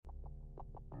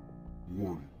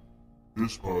Warning.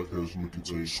 This podcast may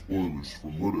contain spoilers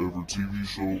from whatever TV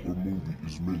show or movie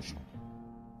is mentioned.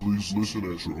 Please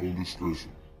listen at your own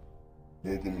discretion.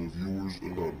 Welcome to Viewers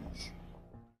Anonymous.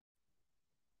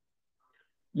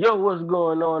 Yo, what's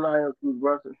going on? I am Steve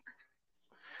Brunson.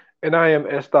 And I am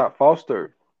S.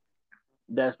 Foster.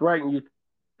 That's right, and you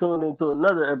tuned into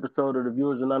another episode of the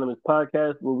Viewers Anonymous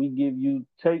podcast where we give you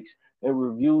takes and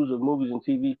reviews of movies and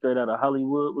TV straight out of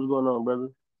Hollywood. What's going on, brother?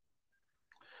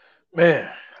 Man,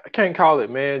 I can't call it,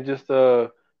 man. Just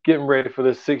getting ready for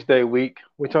this 6-day week,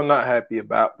 which I'm not happy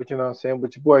about. But you know what I'm saying?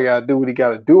 But your boy gotta do what he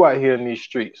gotta do out here in these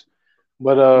streets.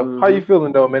 But how you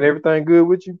feeling though, man? Everything good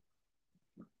with you?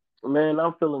 Man,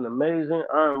 I'm feeling amazing.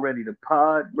 I'm ready to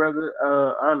pod, brother.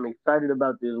 I'm excited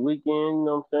about this weekend, you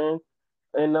know what I'm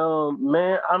saying? And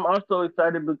man, I'm also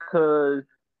excited because,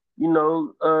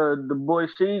 the boy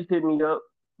Shees hit me up.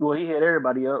 Well, he hit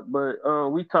everybody up, but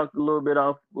we talked a little bit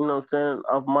off, you know what I'm saying,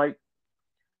 off mic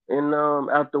and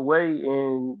out the way.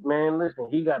 And man, listen,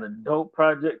 he got a dope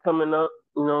project coming up.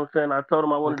 You know what I'm saying? I told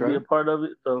him I wanted to be a part of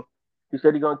it, so he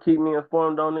said he's gonna keep me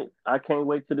informed on it. I can't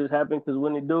wait till this happens because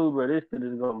when it do, bro, this shit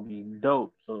is gonna be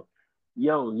dope. So,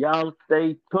 y'all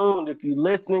stay tuned. If you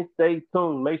listening, stay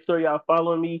tuned. Make sure y'all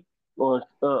follow me on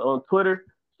Twitter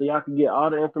so y'all can get all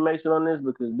the information on this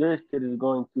because this shit is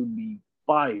going to be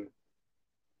fire.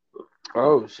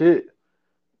 Oh shit.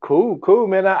 Cool,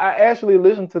 man. I actually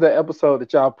listened to the episode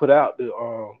that y'all put out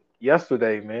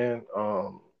yesterday, man.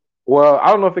 Well, I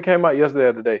don't know if it came out yesterday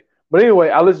or today. But anyway,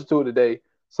 I listened to it today.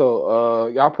 So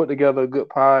y'all put together a good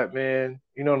pod, man.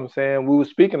 You know what I'm saying? We were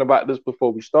speaking about this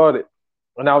before we started.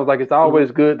 And I was like, it's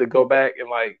always good to go back and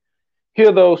like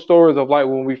hear those stories of like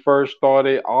when we first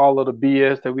started, all of the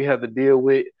BS that we had to deal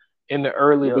with in the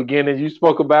early beginnings. You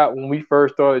spoke about when we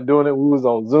first started doing it, we was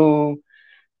on Zoom.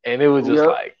 And it was just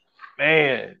like,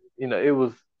 man, it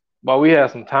was, but we had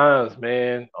some times,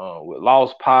 man, with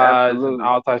lost pods and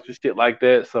all types of shit like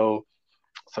that. So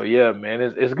yeah, man,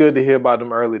 it's good to hear about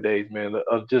them early days, man,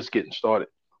 of just getting started.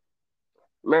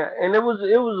 Man, and it was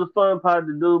a fun pod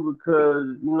to do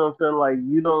because, you know what I'm saying, like,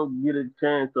 you don't get a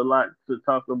chance a lot to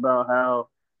talk about how,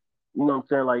 you know what I'm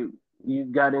saying, like, you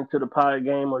got into the pod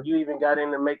game or you even got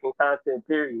into making content,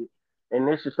 period. And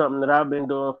this is something that I've been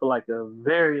doing for like a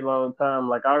very long time.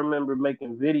 Like I remember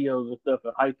making videos and stuff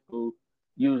in high school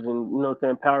using, you know what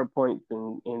I'm saying, PowerPoints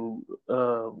and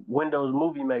Windows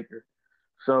Movie Maker.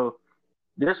 So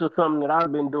this was something that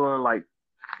I've been doing like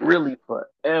really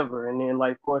forever. And then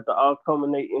like for it to all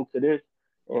culminate into this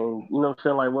and you know what I'm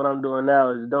saying, like what I'm doing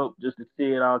now is dope just to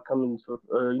see it all coming to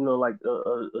like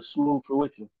a smooth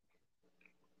fruition.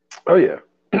 Oh yeah.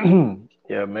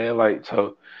 Yeah, man, like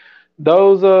so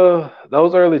those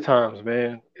early times,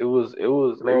 man, it was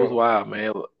wild,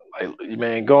 man. Like,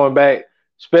 man, going back,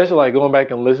 especially like going back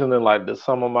and listening like to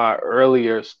some of my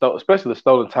earlier, especially the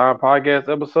Stolen Time podcast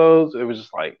episodes, it was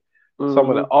just like some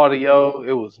of the audio,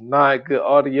 it was not good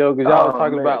audio because y'all was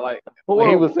talking about like when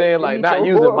he was saying like not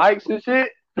using mics and shit.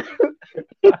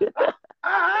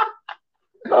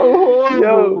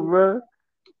 Horrible, bro.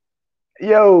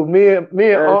 Yo, me and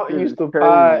Aunt used to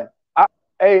pod.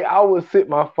 I would sit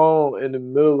my phone in the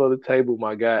middle of the table,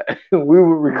 my guy. We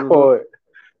would record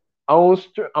on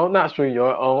not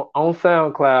StreamYard, on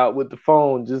SoundCloud with the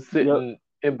phone just sitting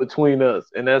in between us,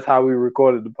 and that's how we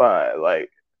recorded the pod. Like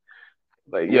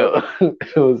yo,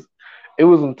 it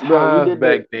was some times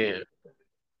back then.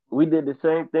 We did the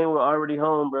same thing with Already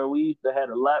Home, bro. We used to have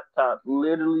a laptop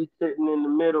literally sitting in the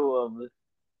middle of us.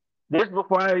 This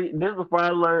before I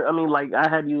learned. I mean, like I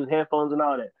had to use headphones and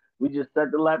all that. We just set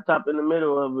the laptop in the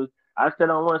middle of us. I sat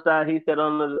on one side, he sat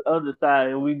on the other side,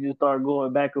 and we just started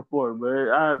going back and forth. But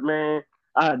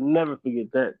I'd never forget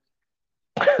that.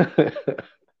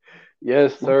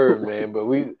 Yes, sir, man. But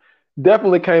we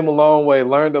definitely came a long way,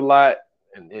 learned a lot,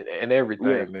 and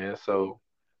everything, man. So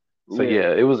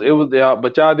yeah, it was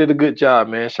but y'all did a good job,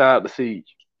 man. Shout out to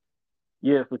Siege.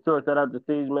 Yeah, for sure. Shout out to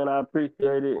Siege, man. I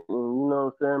appreciate it. And you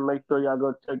know what I'm saying? Make sure y'all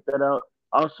go check that out.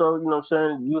 Also, you know what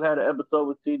I'm saying? You had an episode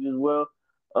with Siege as well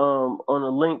on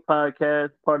the Link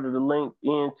podcast, part of the Link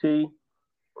ENT.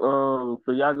 So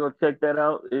y'all go check that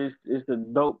out. It's a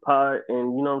dope pod.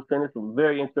 And you know what I'm saying? There's some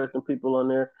very interesting people on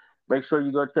there. Make sure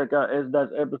you go check out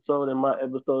S.Dot's episode and my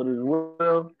episode as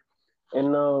well.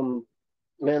 And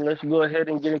man, let's go ahead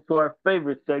and get into our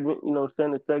favorite segment. You know what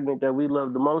I'm saying? The segment that we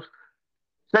love the most.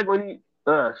 Segue.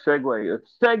 A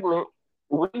segment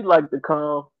we like to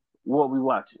call What We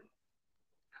Watching.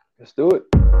 Let's do it.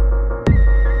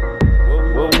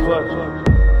 What we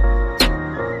watching?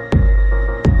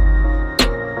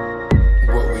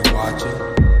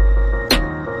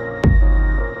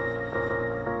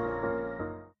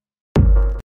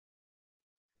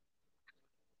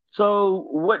 So,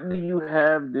 what do you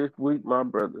have this week, my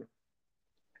brother?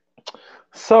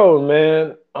 So,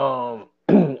 man,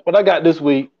 what I got this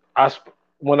week,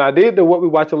 when I did the what we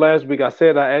watched last week, I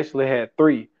said I actually had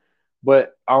three,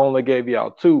 but I only gave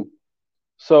y'all two.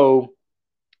 So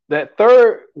that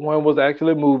third one was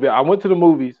actually a movie. I went to the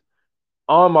movies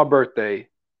on my birthday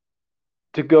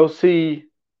to go see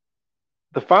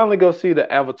to finally go see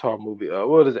the Avatar movie.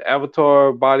 What is it?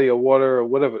 Avatar Body of Water or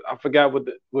whatever. I forgot what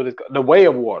it's called. The Way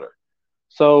of Water.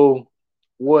 So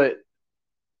what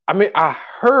I mean, I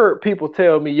heard people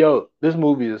tell me, yo, this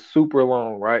movie is super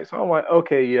long, right? So I'm like,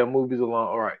 okay, yeah, movies are long,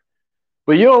 all right.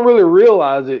 But you don't really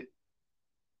realize it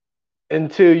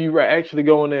until you actually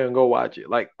go in there and go watch it.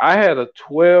 Like I had a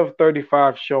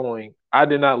 12:35 showing. I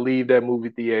did not leave that movie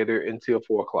theater until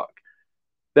 4 o'clock.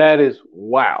 That is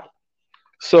wow.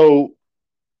 So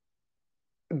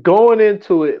going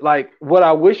into it, like what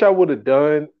I wish I would have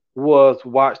done was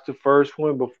watch the first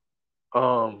one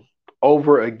um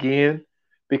over again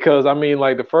because I mean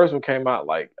like the first one came out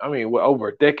like I mean over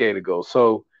a decade ago.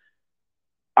 So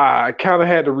I kind of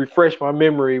had to refresh my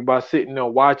memory by sitting there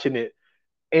watching it.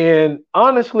 And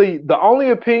honestly, the only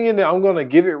opinion that I'm gonna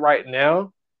give it right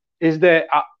now is that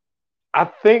I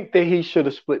think that he should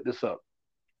have split this up.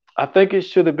 I think it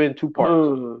should have been two parts.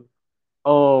 Mm,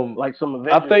 Um, like some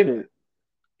I Avengers think shit.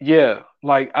 yeah,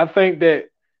 like I think that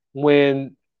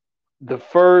when the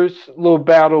first little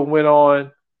battle went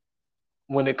on,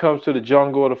 when it comes to the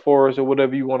jungle or the forest or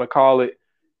whatever you want to call it,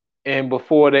 and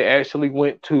before they actually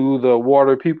went to the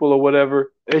water people or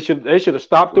whatever, they should have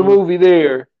stopped the Mm, movie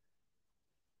there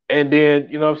and then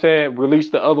you know what I'm saying, release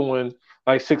the other one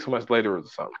like 6 months later or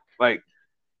something. Like,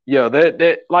 yeah,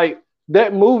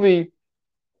 that movie,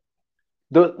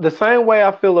 the same way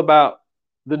I feel about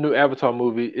the new Avatar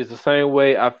movie is the same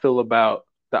way I feel about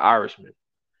the Irishman.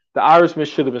 The Irishman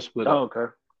should have been split oh, up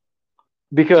okay.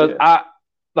 because Yeah. I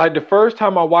like the first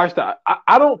time I watched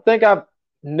I don't think I've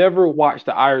never watched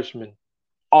the Irishman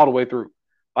all the way through.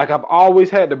 Like I've always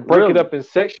had to break it Really? up in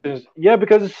sections. Yeah,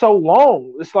 because it's so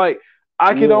long. It's like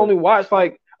I could Yeah. only watch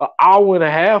like an hour and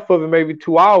a half of it, maybe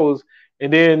 2 hours,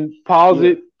 and then pause Yeah.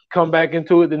 it, come back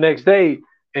into it the next day,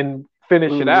 and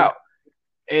finish it Mm, out.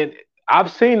 And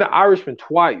I've seen The Irishman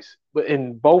twice, but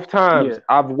in both times yeah.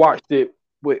 I've watched it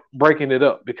with breaking it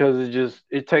up because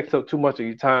it takes up too much of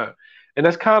your time. And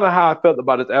that's kind of how I felt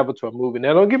about this Avatar movie.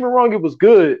 Now, don't get me wrong, it was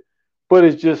good, but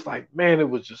it's just like, man, it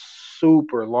was just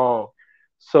super long.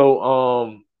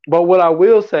 So, but what I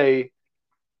will say,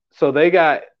 so they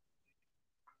got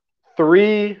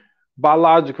three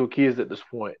biological kids at this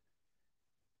point,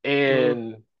 Mm,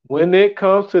 and when it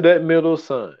comes to that middle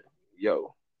son,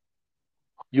 yo,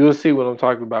 you'll see what I'm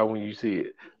talking about when you see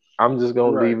it. I'm just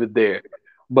gonna right. leave it there.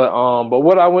 But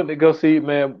what I went to go see,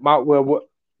 man, my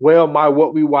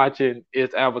what we watching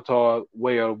is Avatar: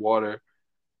 Way of Water.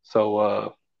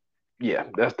 So yeah,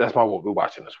 that's my what we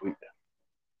watching this week.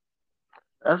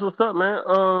 That's what's up, man.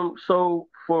 So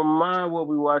for my what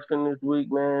we watching this week,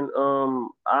 man.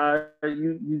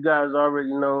 You guys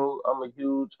already know I'm a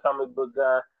huge comic book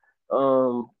guy.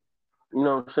 Um, you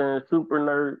know what I'm saying? Super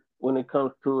nerd when it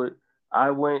comes to it.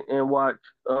 I went and watched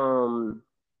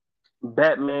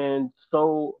Batman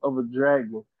Soul of a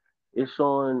Dragon. It's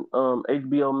on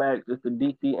HBO Max. It's a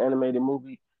DC animated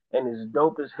movie, and it's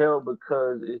dope as hell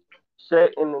because it's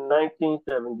set in the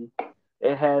 1970s.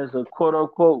 It has a quote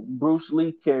unquote Bruce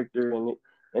Lee character in it,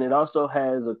 and it also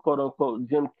has a quote unquote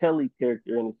Jim Kelly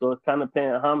character in it. So it's kind of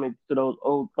paying homage to those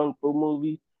old kung fu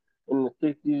movies in the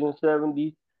 60s and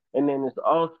 70s. And then it's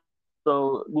also,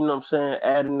 you know what I'm saying,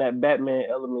 adding that Batman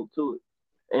element to it.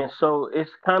 And so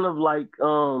it's kind of like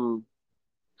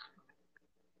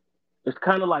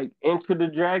Enter the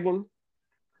Dragon,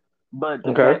 but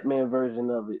the Okay. Batman version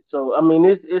of it. So I mean,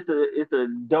 it's a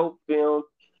dope film.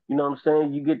 You know what I'm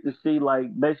saying? You get to see like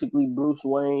basically Bruce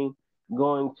Wayne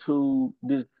going to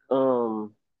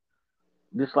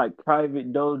this like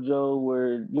private dojo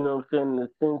where you know what I'm saying the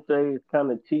sensei is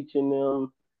kind of teaching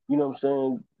them, you know what I'm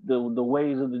saying, the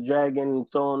ways of the dragon and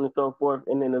so on and so forth,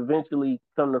 and then eventually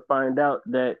come to find out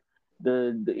that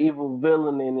the evil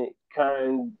villain in it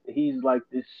he's like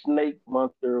this snake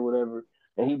monster or whatever,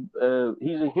 and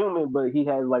he's a human but he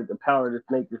has like the power of the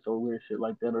snake or some weird shit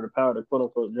like that, or the power of the quote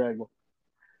unquote dragon.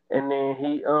 And then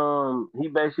he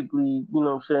basically, you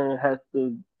know what I'm saying, has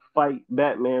to fight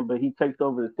Batman, but he takes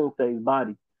over the sensei's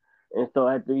body. And so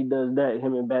after he does that,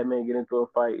 him and Batman get into a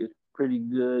fight. It's pretty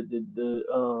good.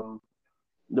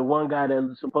 The one guy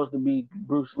that's supposed to be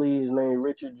Bruce Lee is named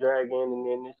Richard Dragon, and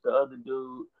then it's the other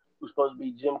dude who's supposed to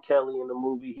be Jim Kelly in the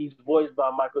movie. He's voiced by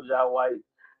Michael Jai White.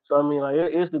 So I mean, like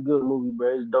it's a good movie,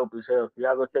 bro. It's dope as hell. So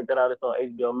y'all go check that out. It's on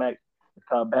HBO Max.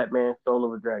 called Batman: Soul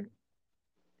of a Dragon.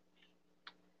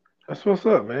 That's what's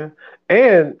up, man.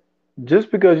 And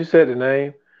just because you said the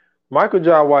name, Michael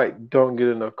Jai White don't get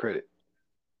enough credit,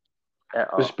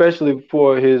 At all. especially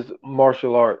for his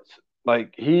martial arts.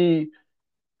 Like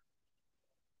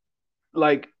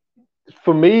like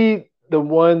for me, the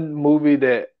one movie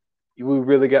that we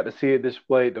really got to see it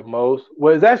displayed the most,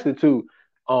 well, it's actually two.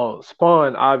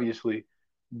 Spawn, obviously,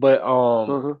 but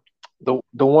Hmm.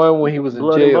 the one when he was in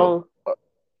Blood and jail, Bone.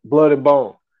 Blood and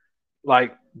Bone.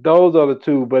 Like those are the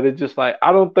two, but it's just like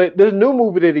I don't think there's a new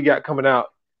movie that he got coming out.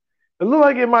 It looked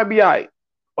like it might be alright.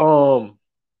 Um,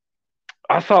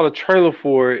 I saw the trailer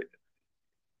for it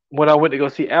when I went to go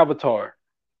see Avatar.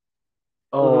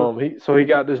 Hmm. He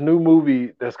got this new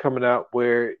movie that's coming out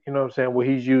where you know what I'm saying, where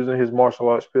he's using his martial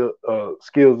arts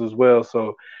skills as well.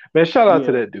 So man, shout out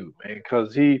to Yeah. that dude, man,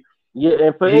 because he Yeah, he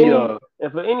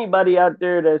and for anybody out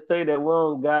there that say that we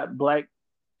don't got black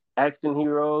action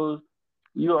heroes,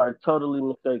 you are totally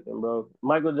mistaken, bro.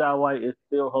 Michael Jai White is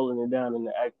still holding it down in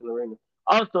the action arena.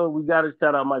 Also, we gotta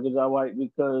shout out Michael Jai White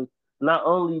because not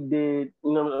only did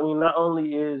not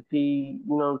only is he,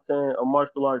 what I'm saying, a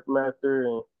martial arts master,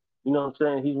 and what I'm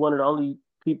saying, he's one of the only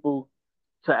people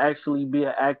to actually be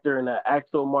an actor and an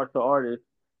actual martial artist.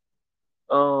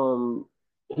 Um,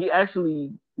 he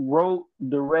actually wrote,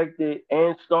 directed,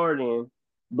 and starred in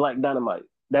Black Dynamite.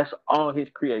 That's all his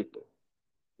creation.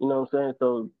 You know what I'm saying?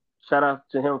 So shout out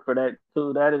to him for that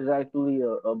too. That is actually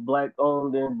a black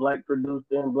owned and black produced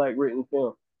and black written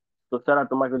film. So shout out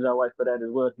to Michael Jai White for that as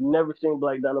well. If you've never seen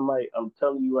Black Dynamite, I'm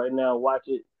telling you right now, watch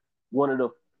it. One of the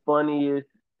funniest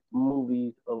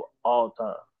movies of all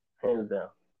time, hands down.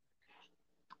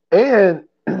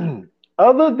 and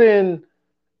other than,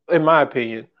 in my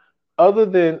opinion, other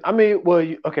than I mean, well,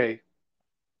 okay,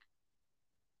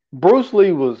 Bruce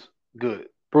Lee was good.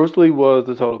 Bruce Lee was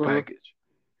the total Mhm. package.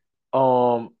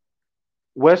 Um,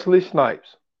 Wesley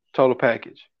Snipes, total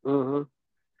package. Mhm.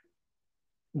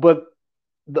 But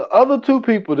the other two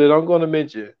people that I'm going to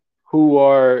mention who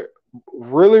are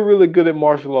really, really good at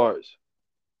martial arts.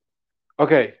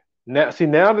 Okay, now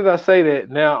that I say that,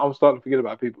 now I'm starting to forget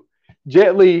about people.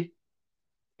 Jet Li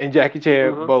and Jackie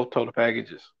Chan, Mhm. both total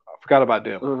packages. I forgot about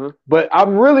them. Mhm. But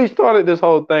I'm really started this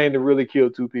whole thing to really kill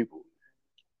two people: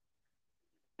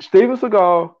 Steven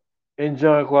Seagal and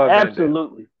John Claude Van Damme.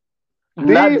 Absolutely.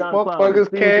 Not These John Claude, but motherfuckers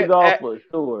Steven can't Seagal act. for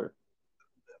sure.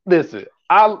 Listen,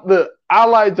 I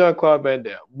like John Claude Van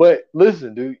Damme, but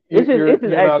listen, dude, It's his you're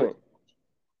not. accent.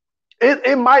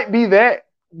 It might be that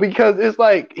because it's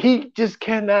like he just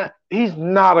cannot. He's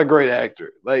not a great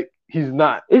actor. Like he's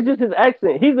not. It's just his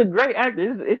accent. He's a great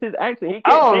actor. It's his accent. He I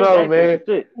can't don't change know, accent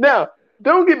for man. shit. Now,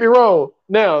 don't get me wrong.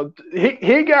 Now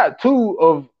he got two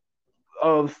of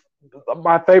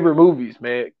my favorite movies,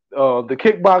 man. The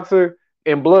Kickboxer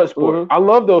and Bloodsport. Mhm. I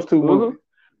love those two Mhm. movies,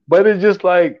 but it's just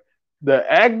like the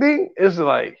acting is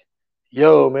like,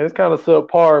 yo, man, it's kind of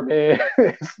subpar, man.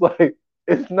 It's like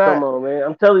it's Come not. on, man.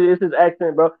 I'm telling you, it's his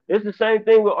accent, bro. It's the same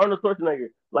thing with Arnold Schwarzenegger.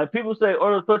 Like people say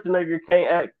Arnold Schwarzenegger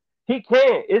can't act. He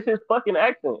can. It's his fucking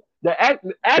accent. The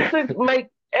accents make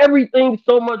everything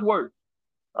so much worse.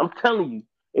 I'm telling you.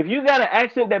 If you got an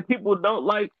accent that people don't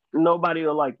like, nobody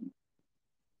will like you.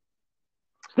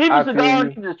 Steven I feel Seagal, you.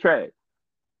 he's just trash.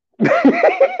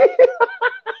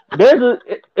 There's a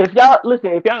if y'all listen,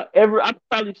 if y'all ever I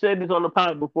probably said this on the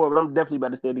pod before, but I'm definitely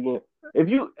about to say it again. If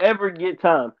you ever get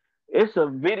time, it's a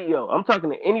video. I'm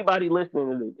talking to anybody listening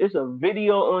to this. It's a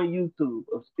video on YouTube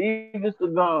of Steven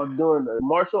Seagal doing a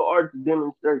martial arts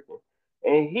demonstration.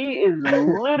 And he is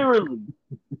literally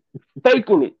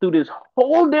faking it through this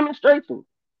whole demonstration.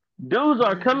 Dudes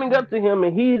are coming up to him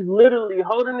and he's literally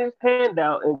holding his hand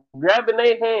out and grabbing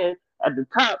their hand at the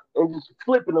top and just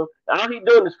flipping them. And all he's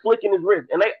doing is flicking his wrist,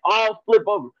 and they all flip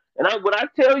over. And when I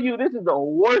tell you this is the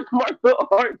worst martial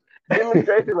arts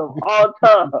demonstration of all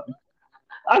time,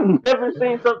 I've never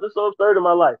seen something so absurd in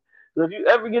my life. So if you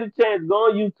ever get a chance, go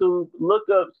on YouTube, look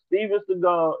up Steven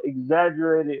Seagal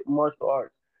exaggerated martial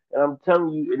arts. And I'm telling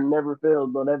you, it never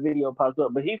fails, bro. That video pops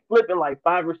up. But he's flipping like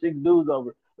 5 or 6 dudes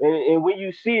over. And when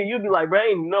you see it, you'll be like, bro,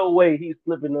 ain't no way he's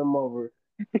flipping them over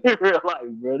in real life,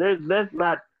 bro. That's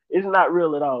not it's not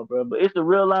real at all, bro. But it's a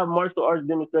real life martial arts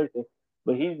demonstration.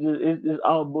 But it's just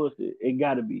all bullshit. It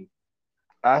gotta be.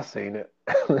 I seen it.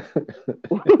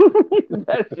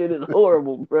 That shit is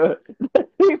horrible, bro.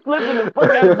 He flipping the fuck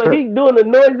out, but he doing the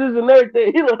noises and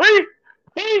everything. He like,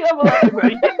 hey, I'm like, bro,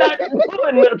 you're not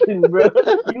doing nothing, bro.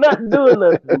 You're not doing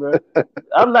nothing, bro.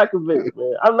 I'm not convinced,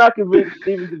 man. I'm not convinced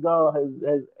Steven Seagal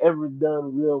has ever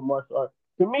done real martial arts.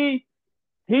 To me,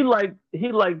 he like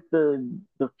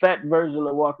the fat version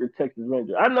of Walker Texas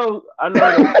Ranger. I know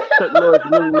that Chuck Norris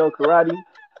really know karate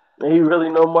and he really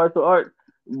know martial arts,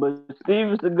 but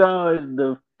Steven Seagal is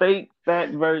the fake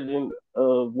fat version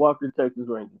of Walker Texas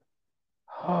Ranger.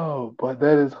 Oh, but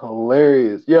that is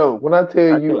hilarious. Yo, when I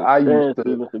tell I you, can't stand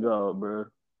Steven Seagal, bro.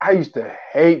 I used to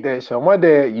hate that show. My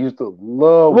dad used to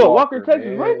love What Walker Walker, Texas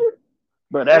man. Ranger?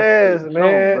 Bro, that's the Yes, show,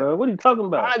 man. bro. What are you talking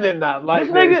about? I did not This like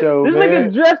that nigga, show, this nigga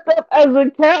man. dressed up as a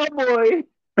cowboy.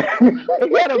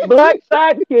 He had a black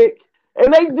sidekick,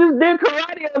 and they just did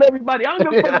karate on everybody. I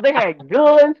don't give a fuck if they had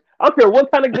guns. I don't care what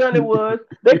kind of gun it was.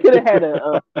 They could have had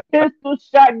a pistol,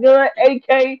 shotgun,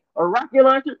 AK, or rocket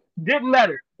launcher. Didn't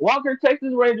matter. Walker,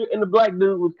 Texas Ranger, and the black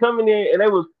dude was coming in, and they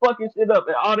was fucking shit up,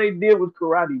 and all they did was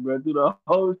karate, bro, through the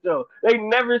whole show. They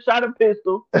never shot a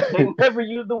pistol. They never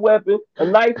used a weapon, a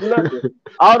knife, nothing.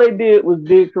 All they did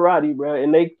karate, bro,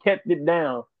 and they kept it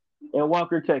down in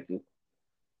Walker, Texas.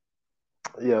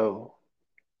 Yo,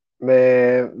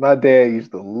 man, my dad used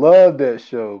to love that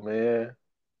show, man.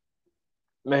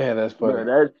 Man, that's Bro, funny.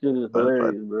 that shit is That's funny.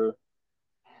 hilarious, bro.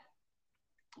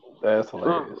 That's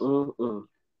hilarious.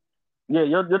 Yeah,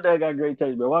 your dad got great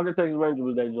taste, bro. Walker Texas Ranger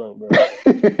was that joint, bro.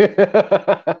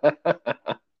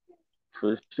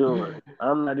 For sure.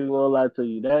 I'm not even gonna lie to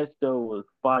you. That show was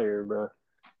fire, bro.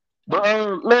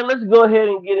 But man, let's go ahead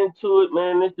and get into it,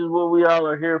 man. This is what we all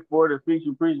are here for, the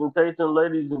feature presentation,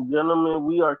 ladies and gentlemen.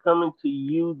 We are coming to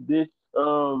you this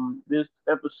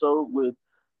episode with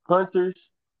Hunters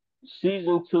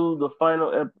season 2, the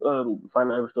final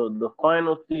episode, the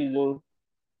final season.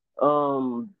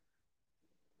 Um,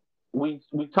 we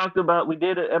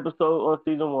did an episode on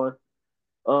season 1,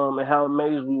 and how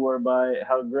amazed we were by it,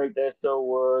 how great that show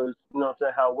was. You know what I'm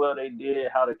saying? How well they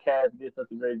did, how the cast did such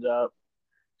a great job.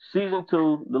 Season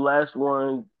 2, the last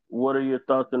one. What are your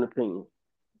thoughts and opinions?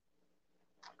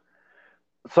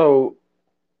 So,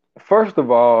 first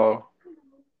of all,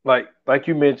 like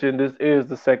you mentioned, this is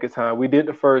the second time we did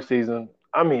the first season.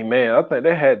 I mean, man, I think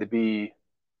that had to be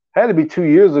 2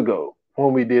 years ago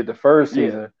when we did the first Yeah.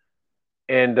 season,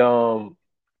 and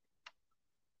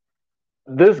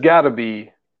this got to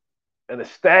be an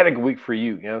ecstatic week for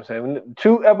you. You know what I'm saying?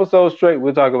 2 episodes straight,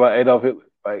 we're talking about Adolf Hitler.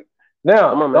 Like, now,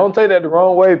 Come on, man. don't take that the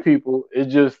wrong way, people.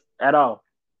 It's just, At all.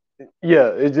 yeah,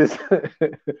 it's just,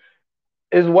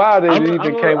 it's wild that it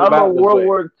even came I'm about a this World way.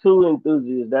 War II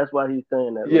enthusiast. That's why he's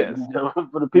saying that. Yes.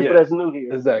 For the people Yes. that's new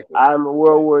here, Exactly. I'm a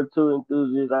World War II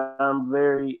enthusiast. I'm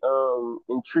very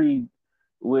intrigued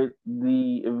with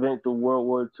the event of World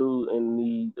War II and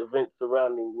the events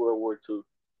surrounding World War II.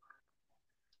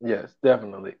 Yes,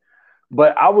 definitely.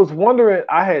 But I was wondering,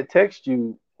 I had texted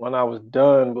you when I was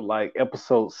done with like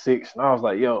episode 6, and I was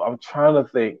like, yo, I'm trying to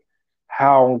think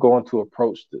how I'm going to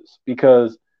approach this.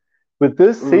 Because with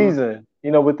this season,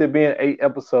 you know, with it being 8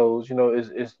 episodes, you know,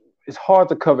 it's hard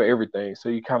to cover everything. So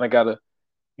you kind of gotta,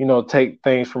 you know, take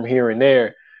things from here and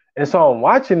there. And so I'm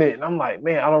watching it and I'm like,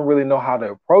 man, I don't really know how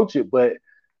to approach it. But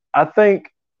I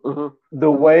think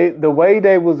the way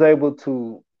they was able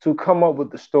to come up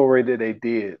with the story that they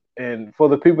did, and for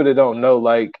the people that don't know,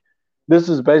 like, this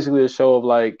is basically a show of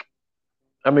like,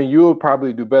 I mean, you would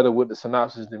probably do better with the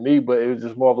synopsis than me, but it was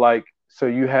just more of like, so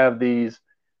you have these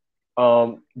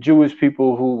Jewish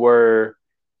people who were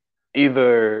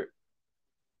either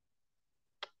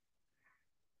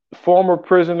former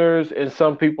prisoners and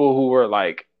some people who were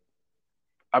like,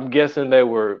 I'm guessing they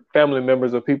were family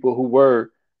members of people who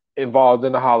were involved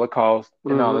in the Holocaust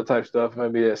and all that type of stuff,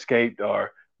 maybe they escaped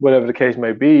or whatever the case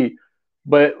may be.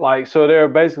 But like, so they're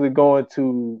basically going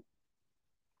to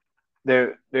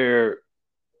they're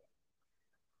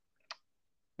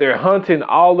hunting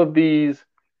all of these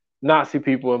Nazi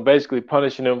people and basically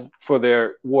punishing them for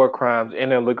their war crimes,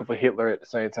 and they're looking for Hitler at the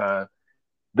same time.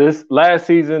 This last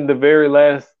season, the very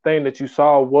last thing that you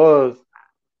saw was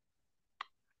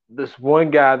this one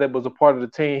guy that was a part of the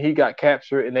team. He got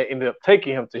captured, and they ended up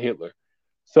taking him to Hitler.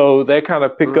 So they kind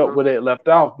of pick up where they left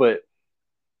off. But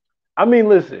I mean,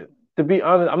 listen, to be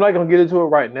honest, I'm not gonna get into it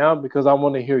right now because I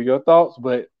want to hear your thoughts.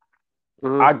 But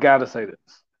I gotta say this: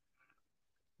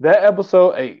 that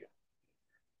episode 8,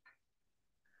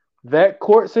 that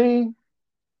court scene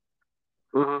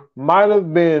might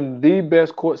have been the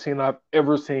best court scene I've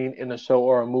ever seen in a show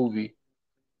or a movie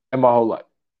in my whole life.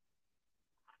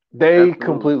 They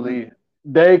completely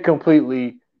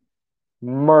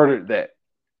murdered that.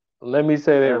 Let me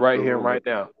say that right here, right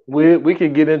now. We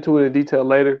can get into it in detail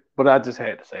later, but I just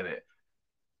had to say that.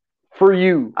 For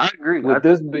you, I agree. I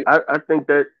think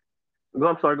that.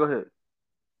 I'm sorry. Go ahead.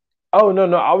 Oh no,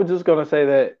 I was just gonna say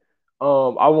that.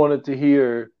 I wanted to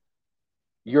hear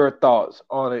your thoughts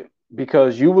on it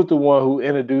because you was the one who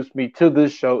introduced me to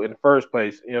this show in the first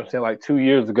place. You know what I'm saying? Like 2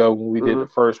 years ago when we did Hmm. the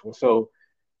first one. So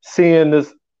seeing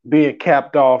this being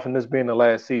capped off and this being the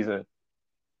last season,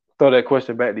 throw that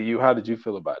question back to you. How did you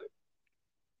feel about it?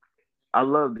 I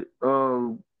loved it.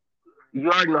 You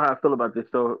already know how I feel about this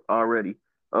show already.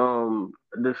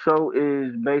 The show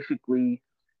is basically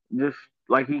just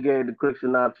like he gave the quick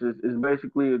synopsis. Is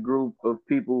basically a group of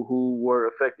people who were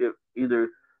affected either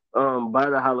by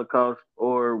the Holocaust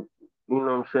or what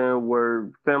I'm saying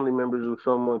were family members of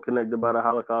someone connected by the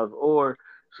Holocaust or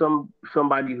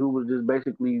somebody who was just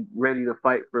basically ready to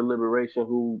fight for liberation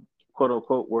who quote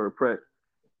unquote were oppressed.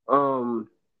 Um,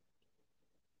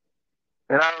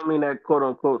 and I don't mean that quote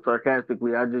unquote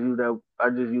sarcastically. I just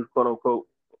use quote unquote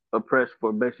oppressed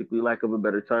for basically lack of a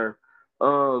better term.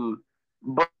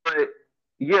 But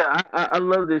yeah, I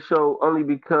love this show only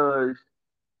because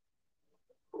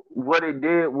what it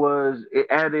did was it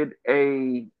added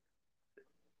a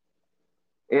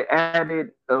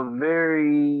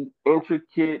very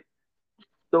intricate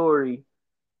story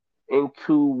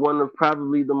into one of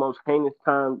probably the most heinous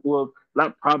times. Well,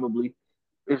 not probably.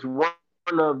 It's one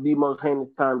of the most heinous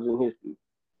times in history.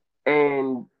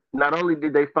 And not only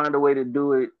did they find a way to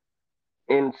do it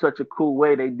in such a cool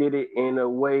way, they did it in a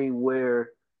way where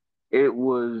it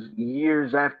was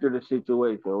years after the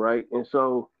situation, right? And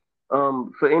so,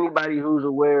 for anybody who's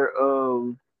aware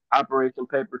of Operation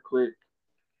Paperclip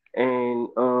and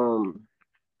all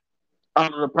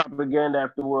of the propaganda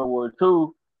after World War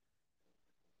II,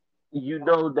 you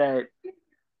know that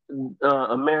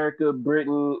America,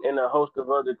 Britain, and a host of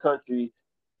other countries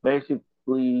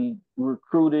basically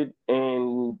recruited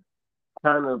and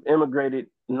kind of immigrated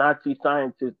Nazi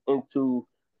scientists into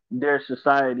their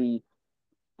society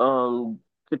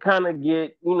to kind of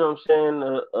get, what I'm saying,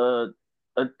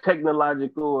 a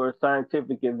technological or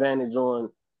scientific advantage on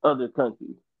other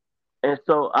countries. And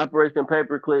so Operation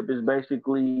Paperclip is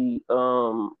basically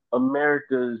uh,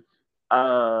 America's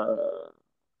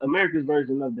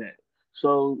version of that.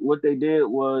 So what they did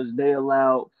was they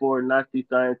allowed for Nazi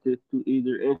scientists to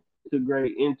either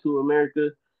integrate into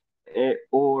America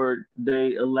or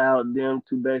they allowed them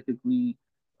to basically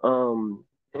um,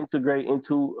 integrate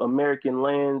into American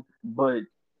lands, but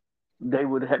they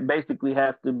would basically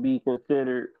have to be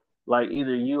considered like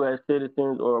either U.S.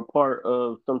 citizens or a part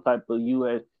of some type of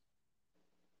U.S.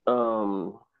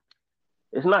 Um,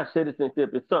 it's not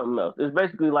citizenship; it's something else. It's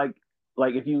basically like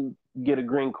if you get a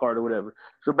green card or whatever.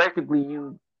 So basically,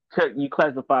 you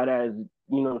classified as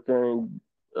what I'm saying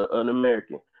an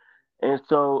American, and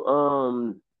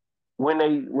so when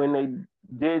they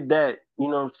did that,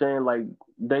 what I'm saying, like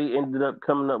they ended up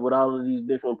coming up with all of these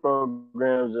different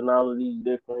programs and all of these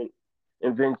different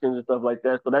inventions and stuff like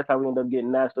that. So that's how we ended up getting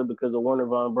NASA because of Werner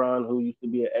von Braun, who used to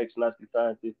be an ex-Nazi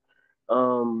scientist.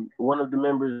 One of the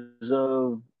members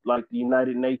of like the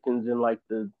United Nations in like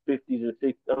the 50s or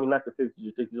 60s. I mean, not the 50s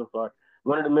or 60s. I'm sorry.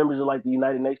 One of the members of like the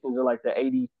United Nations in like the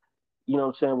 80s. What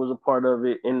I'm saying, was a part of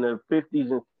it in the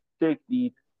 50s and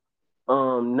 60s.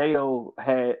 NATO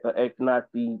had an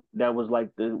ex-Nazi that was like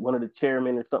the one of the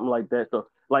chairmen or something like that. So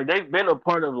like they've been a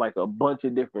part of like a bunch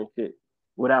of different shit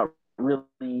without really,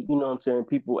 what I'm saying,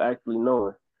 people actually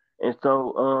knowing. And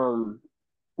so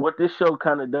what this show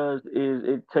kind of does is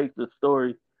it takes the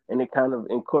story and it kind of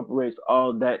incorporates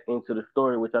all that into the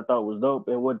story, which I thought was dope.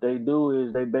 And what they do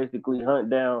is they basically hunt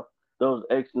down those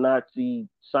ex-Nazi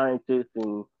scientists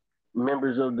and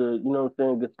members of the, what I'm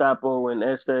saying, Gestapo and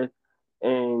SS,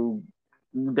 and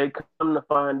they come to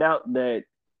find out that,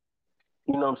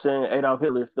 what I'm saying, Adolf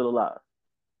Hitler is still alive.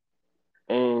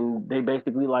 And they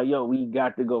basically like, yo, we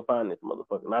got to go find this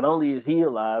motherfucker. Not only is he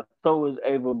alive, so is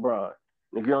Ava Braun.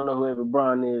 And if you don't know who Ava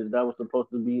Braun is, that was supposed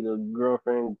to be the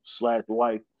girlfriend slash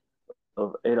wife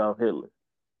of Adolf Hitler.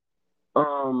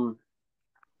 Um,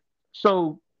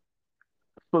 so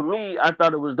for me, I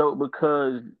thought it was dope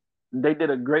because they did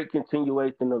a great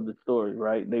continuation of the story,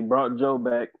 right? They brought Joe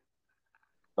back.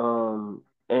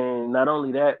 And not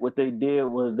only that, what they did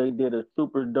was they did a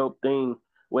super dope thing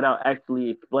without actually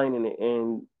explaining it.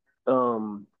 And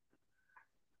um,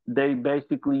 they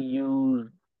basically used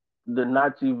the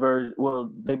Nazi version.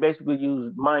 Well, they basically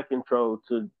used mind control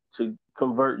to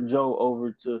convert Joe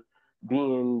over to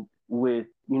being with,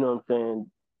 what I'm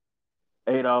saying,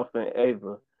 Adolf and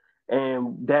Ava.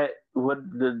 And that what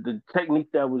the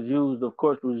technique that was used, of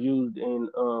course, was used in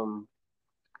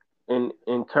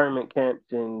internment camps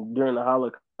and during the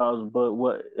Holocaust,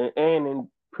 but and in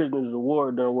prisoners of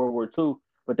war during World War II.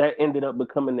 But that ended up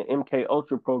becoming the MK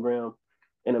Ultra program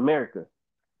in America.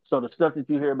 So the stuff that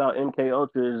you hear about MK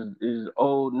Ultra is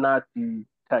old Nazi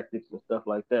tactics and stuff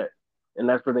like that. and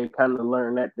that's where they kind of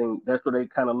learn that thing. That's where they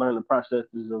kind of learn the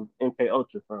processes of MK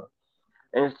Ultra from.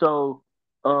 And so,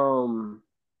 um,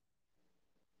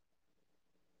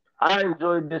 I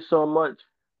enjoyed this so much.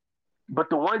 But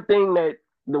the one thing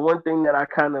that I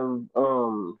kind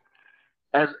of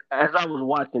as I was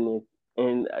watching this,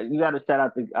 and you got to shout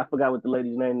out the I forgot what the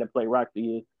lady's name that played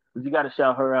Roxy is, but you got to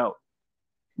shout her out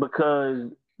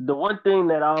because the one thing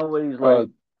that always Uh, like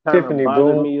kind of Tiffany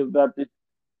bothered Boone. me about this,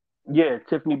 yeah,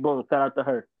 Tiffany Boone, shout out to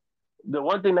her. The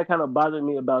one thing that kind of bothered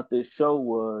me about this show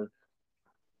was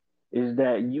is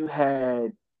that you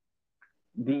had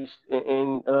these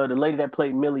and the lady that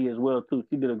played Millie as well too.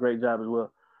 She did a great job as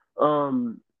well.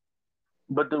 Um,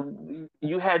 but the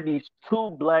you had these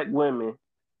two black women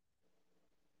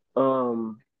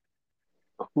um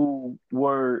who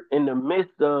were in the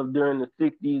midst of during the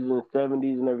 60s and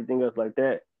 70s and everything else like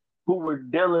that, who were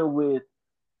dealing with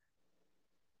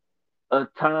a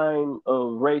time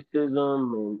of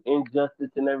racism and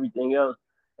injustice and everything else.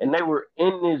 And they were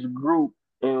in this group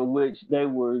in which they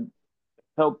were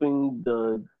helping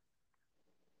the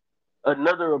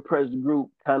another oppressed group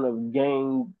kind of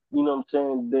gain, you know what I'm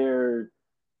saying, their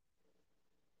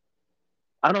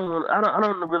I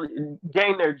don't really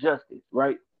gain their justice,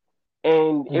 right?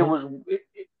 And it Hmm. was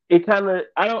it kind of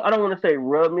I don't want to say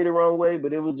rubbed me the wrong way,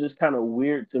 but it was just kind of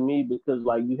weird to me because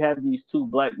like you have these two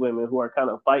black women who are kind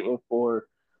of fighting for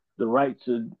the rights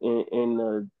of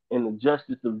and the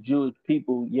justice of Jewish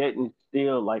people, yet and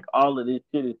still like all of this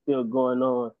shit is still going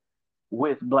on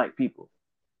with black people,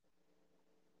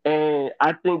 and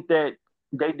I think that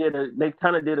they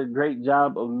kind of did a great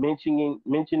job of mentioning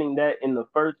that in the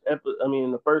first episode. I mean,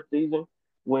 in the first season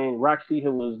when Roxy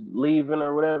was leaving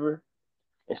or whatever,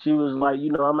 and she was like,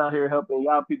 I'm out here helping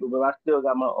y'all people, but I still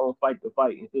got my own fight to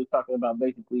fight. And she was talking about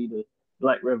basically the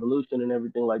Black Revolution and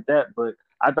everything like that. But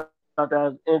I thought that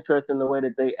was interesting the way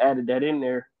that they added that in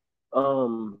there.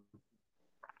 Um,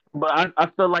 but I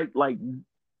feel like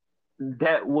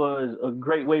that was a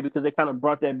great way because they kind of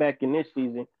brought that back in this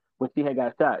season when she had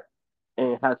got shot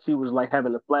and how she was like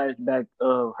having a flashback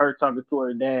of her talking to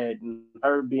her dad and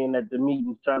her being at the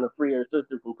meetings trying to free her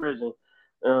sister from prison.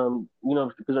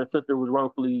 Because her sister was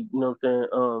wrongfully,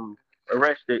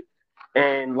 arrested.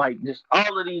 And like just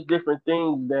all of these different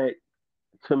things that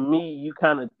to me you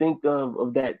kind of think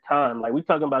of that time. Like we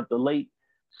talking about the late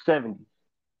 70s.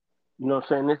 You know what I'm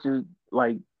saying? This is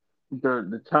like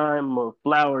the time of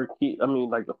I mean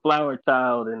like the flower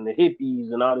child and the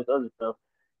hippies and all this other stuff.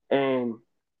 And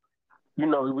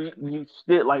we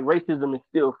still like racism is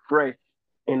still fresh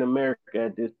in America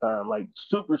at this time, like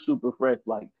super super fresh,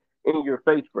 like in your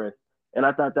face fresh. And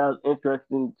I thought that was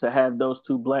interesting to have those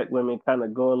two black women kind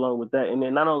of go along with that, and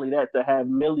then not only that, to have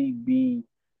Millie be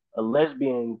a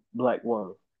lesbian black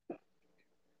woman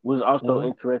was also Hmm.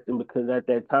 interesting because at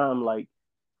that time, like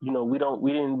we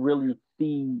didn't really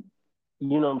see,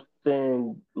 what I'm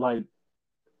saying, like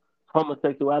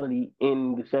homosexuality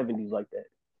in the 70s like that,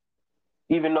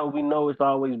 even though we know it's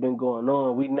always been going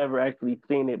on, we never actually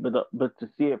seen it. But to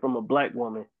see it from a black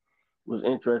woman was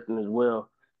interesting as well.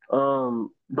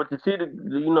 But to see the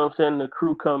what I'm saying, the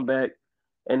crew come back,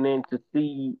 and then to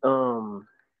see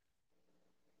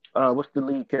what's the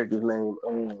lead character's name?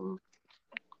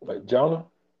 Like Jonah.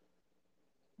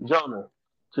 Jonah.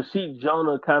 To see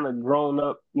Jonah kind of grown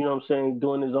up, what I'm saying,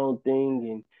 doing his own thing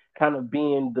and kind of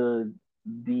being the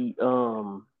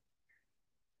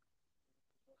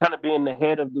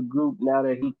head of the group now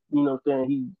that he, what I'm saying,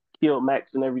 he killed Max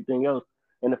and everything else.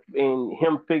 And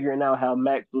him figuring out how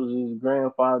Max was his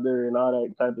grandfather and all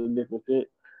that type of different shit.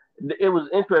 It was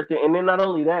interesting. And then not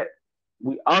only that,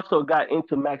 we also got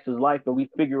into Max's life and we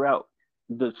figure out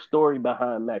the story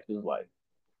behind Max's life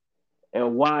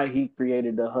and why he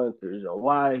created the Hunters or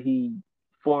why he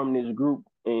formed this group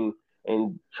and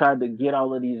tried to get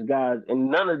all of these guys. And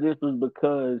none of this was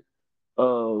because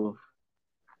of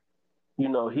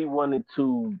he wanted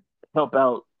to help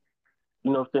out,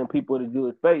 what I'm saying, people to do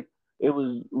his faith. It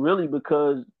was really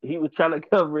because he was trying to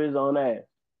cover his own ass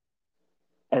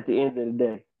at the end of the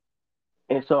day.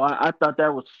 And so I thought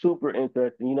that was super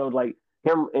interesting, like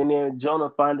him and then Jonah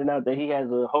finding out that he has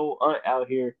a whole aunt out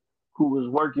here who was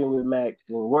working with Max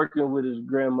and working with his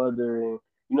grandmother and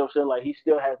what I'm saying, like he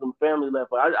still has some family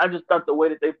left. I just thought the way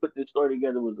that they put this story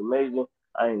together was amazing.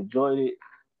 I enjoyed it.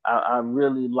 I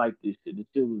really liked this shit. The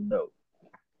shit was dope.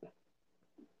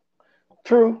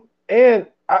 True. And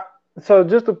so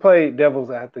just to play devil's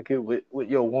advocate with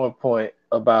your one point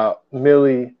about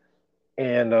Millie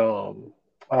and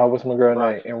what's my girl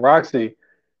name Roxy. and Roxy,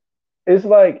 it's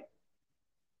like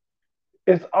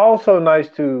it's also nice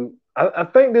to I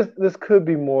think this could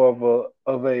be more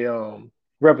of a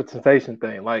representation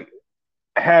thing. Like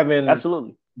having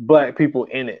Absolutely. black people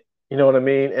in it. You know what I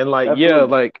mean? And like, yeah,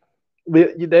 Absolutely. like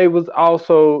they was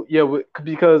also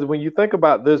because when you think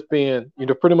about this being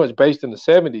pretty much based in the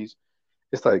 70s,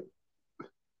 it's like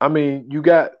I mean you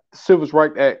got the Civil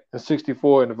Rights Act in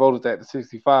 '64 and the Voters Act in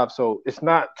 '65, so it's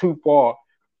not too far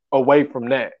away from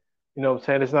that. You know what I'm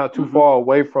saying? It's not too Hmm. far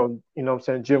away from what I'm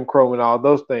saying Jim Crow and all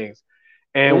those things.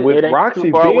 And with It ain't too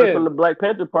Roxy far away from being the Black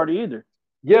Panther Party either.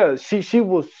 yeah, she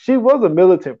was a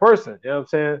militant person. You know what I'm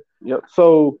saying? Yep.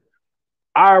 So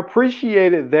I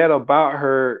appreciated that about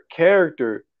her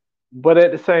character, but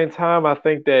at the same time, I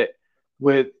think that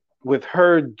with with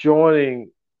her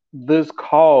joining this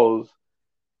cause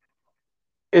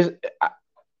is,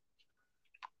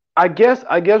 I guess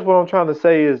what I'm trying to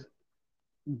say is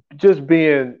just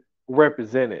being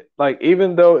represented. Like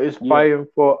even though it's Yeah. fighting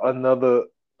for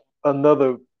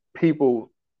another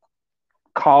people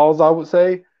cause, I would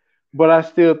say, but I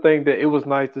still think that it was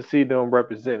nice to see them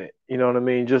represented. You know what I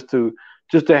mean? Just to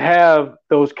have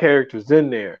those characters in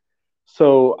there.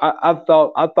 So I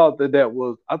thought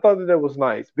that was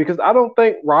nice because I don't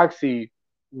think Roxy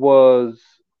was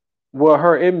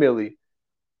her and Millie.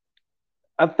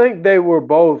 I think they were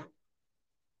both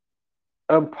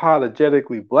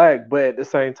unapologetically black, but at the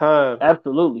same time,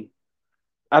 Absolutely.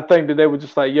 I think that they were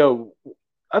just like, yo,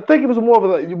 I think it was more of a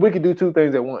like, we could do two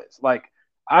things at once. Like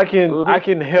I can Hmm. I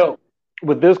can help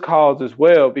with this cause as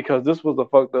well because this was a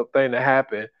fucked up thing that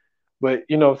happened. But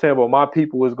you know what I'm saying? But my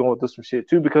people was going through some shit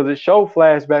too because it showed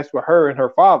flashbacks with her and her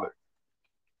father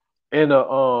in a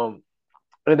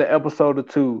in the episode or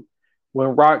two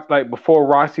when before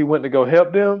Roxy went to go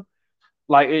help them,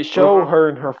 like it showed Hmm. her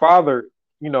and her father,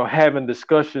 having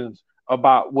discussions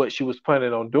about what she was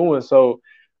planning on doing. So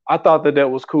I thought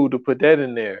that was cool to put that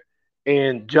in there.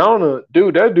 And Jonah,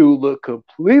 dude, that dude looked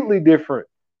completely different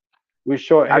with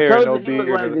short I hair, told no you he looked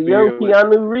beard, like and a a young beard.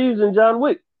 Keanu Reeves and John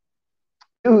Wick.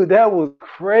 Dude, that was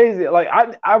crazy. Like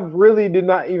I really did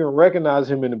not even recognize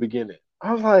him in the beginning.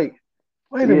 I was like,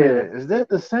 wait a Yeah. minute, is that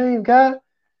the same guy?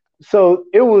 So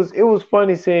it was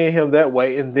funny seeing him that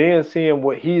way, and then seeing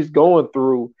what he's going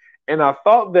through. And I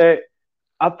thought that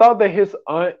his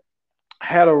aunt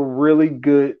had a really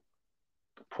good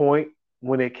point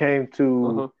when it came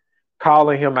to Hmm.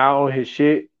 calling him out on his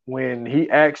shit when he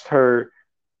asked her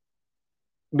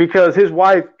because his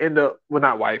wife ended up well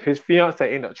not wife his fiance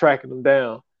ended up tracking him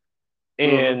down, Hmm.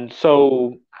 and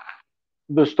so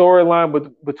the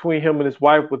storyline between him and his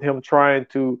wife with him trying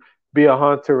to be a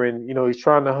hunter and he's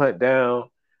trying to hunt down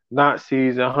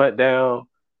Nazis and hunt down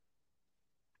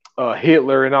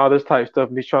Hitler and all this type of stuff,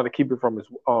 and he's trying to keep it from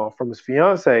his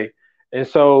fiance. And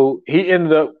so he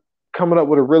ended up coming up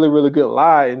with a really really good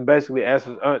lie and basically asked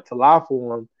his aunt to lie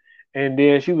for him. And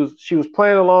then she was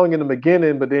playing along in the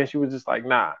beginning, but then she was just like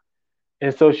nah.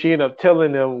 And so she ended up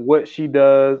telling them what she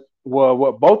does, well,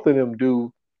 what both of them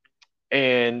do.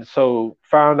 And so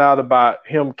found out about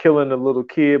him killing the little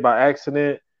kid by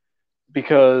accident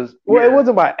because well, it Yeah.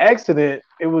 wasn't by accident.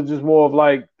 It was just more of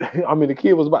like, I mean, the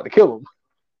kid was about to kill him.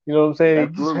 You know what I'm saying? He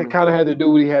just Absolutely. kind of had to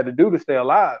do what he had to do to stay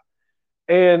alive.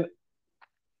 And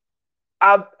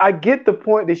I get the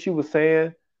point that she was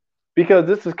saying because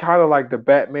this is kind of like the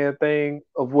Batman thing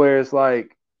of where it's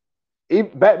like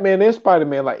Batman and Spider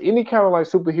Man, like any kind of like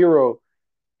superhero,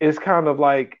 is kind of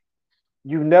like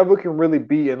you never can really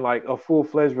be in like a full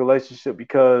fledged relationship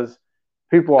because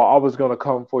people are always going to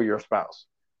come for your spouse.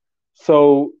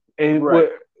 So, and Right.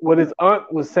 what his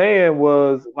aunt was saying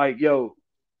was like, yo,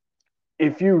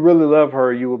 if you really love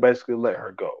her, you will basically let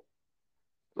her go.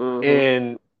 Hmm.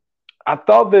 And I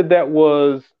thought that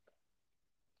was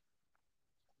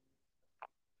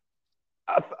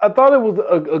I thought it was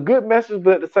a good message,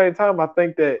 but at the same time, I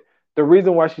think that the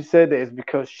reason why she said that is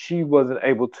because she wasn't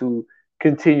able to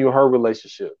continue her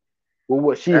relationship with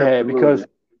what she had because Absolutely.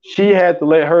 she had to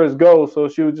let hers go. So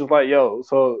she was just like, yo,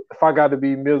 so if I got to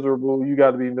be miserable, you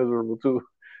got to be miserable too.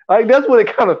 Like that's what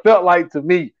it kind of felt like to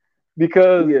me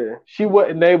because Yeah. she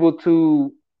wasn't able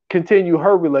to continue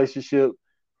her relationship.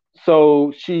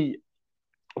 So she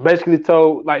basically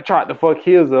tried to fuck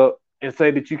his up and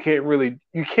say that you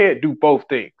can't do both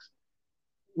things.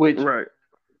 Which Right.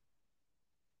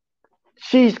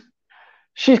 she's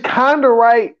she's kind of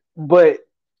right, but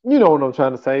you know what I'm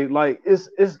trying to say. Like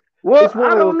Well, it's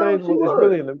one I of don't those know things if she where it's was.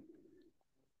 really in the.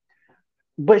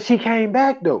 But she came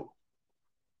back though.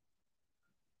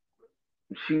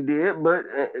 She did, but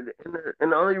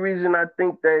and the only reason I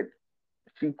think that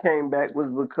she came back was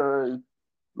because,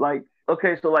 like,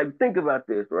 okay, so like, think about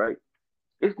this, right?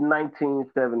 It's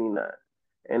 1979,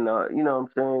 and you know what I'm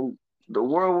saying? The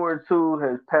World War II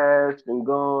has passed and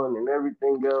gone and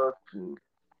everything else. And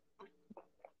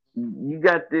you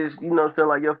got this,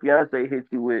 like your fiance hit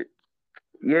you with,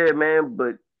 yeah, man,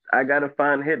 but I gotta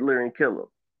find Hitler and kill him.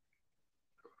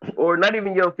 Or not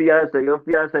even your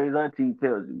fiance's auntie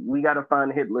tells you, we gotta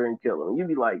find Hitler and kill him. You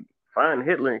be like, find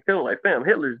Hitler and kill him? Like, fam,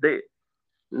 Hitler's dead.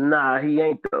 Nah, he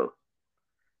ain't though.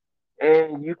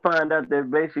 And you find out that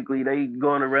basically they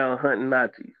going around hunting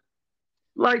Nazis.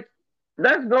 Like,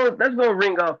 that's gonna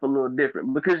ring off a little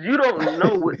different because you don't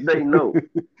know what they know.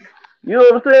 You know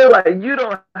what I'm saying? Like you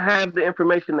don't have the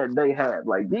information that they have. Like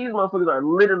these motherfuckers are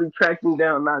literally tracking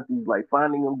down Nazis, like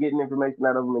finding them, getting information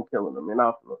out of them, and killing them and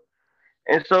off of them.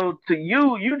 And so to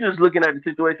you, you just looking at the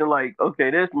situation like,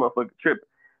 okay, this motherfucker tripping.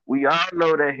 We all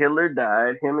know that Hitler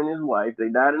died, him and his wife. They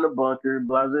died in a bunker,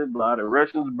 blah blah blah. The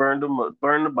Russians burned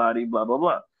the body, blah blah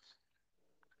blah.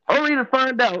 Only to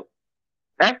find out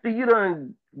after you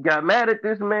done got mad at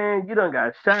this man, you done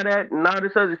got shot at and all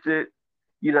this other shit.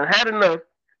 You done had enough.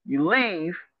 You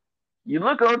leave. You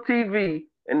look on TV,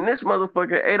 and this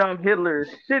motherfucker Adolf Hitler is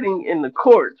sitting in the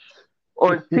courts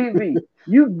on TV.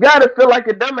 You gotta feel like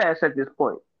a dumbass at this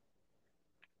point.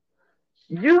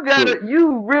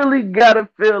 You really gotta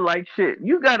feel like shit.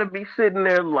 You gotta be sitting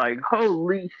there like,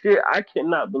 holy shit, I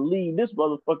cannot believe this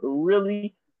motherfucker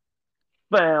really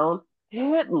found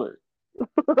Hitler.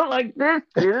 Like this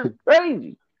shit is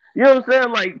crazy. You know what I'm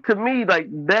saying? Like to me, like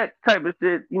that type of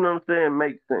shit, you know what I'm saying,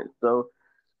 makes sense.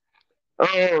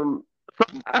 Um,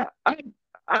 so I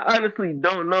honestly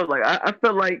don't know. Like I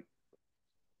feel like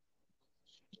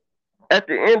at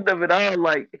the end of it all,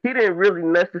 like he didn't really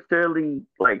necessarily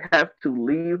like have to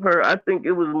leave her. I think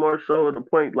it was more so at the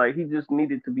point like he just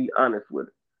needed to be honest with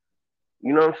her.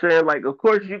 You know what I'm saying? Like, of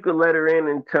course you could let her in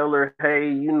and tell her,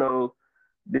 hey,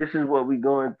 this is what we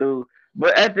going through.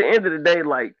 But at the end of the day,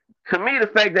 like to me, the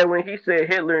fact that when he said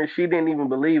Hitler and she didn't even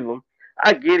believe him,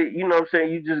 I get it. You know what I'm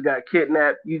saying? You just got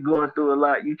kidnapped. You going through a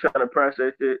lot. You trying to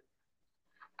process it.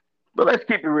 But let's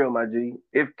keep it real, my G.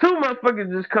 If two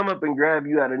motherfuckers just come up and grab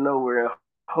you out of nowhere and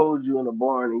hold you in a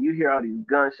barn and you hear all these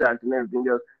gunshots and everything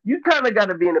else, you kind of got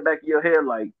to be in the back of your head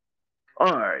like,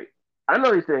 all right, I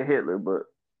know he said Hitler, but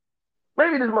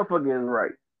maybe this motherfucker is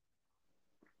right.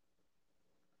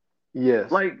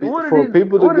 Yes, Like, for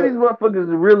people to what are these go, motherfuckers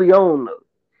really on though?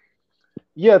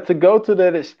 yeah, to go to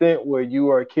that extent where you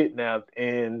are kidnapped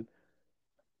and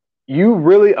you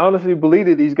really honestly believe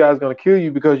that these guys are going to kill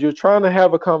you because you're trying to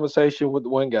have a conversation with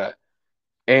one guy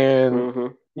and Mm-hmm.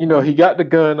 he got the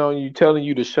gun on you telling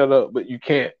you to shut up but you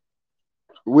can't,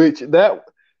 which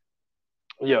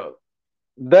yo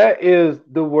that is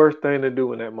the worst thing to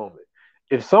do in that moment.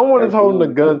 If someone is holding a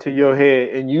Absolutely. gun to your head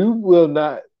and you will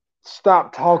not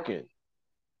stop talking,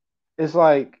 it's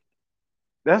like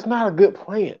that's not a good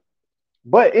plan.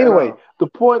 But At anyway, all. the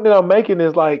point that I'm making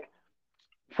is like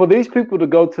for these people to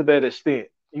go to that extent,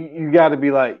 you got to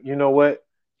be like, you know what?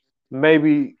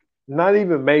 Maybe not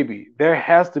even maybe there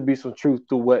has to be some truth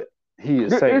to what he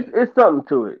is saying. It's something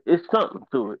to it. It's something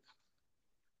to it.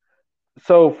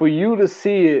 So for you to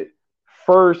see it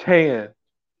firsthand,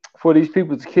 for these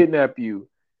people to kidnap you,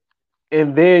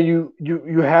 and then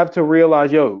you have to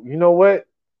realize, yo, you know what?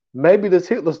 Maybe this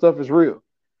Hitler stuff is real.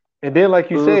 And then, like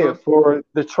you Mm-hmm. said, for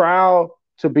the trial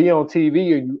to be on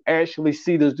TV and you actually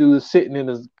see this dude sitting in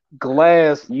this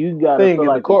glass You gotta thing feel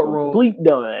in the like a courtroom, complete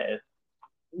dumbass.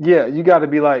 yeah, you got to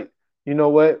be like, you know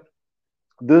what?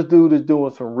 This dude is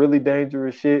doing some really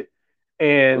dangerous shit,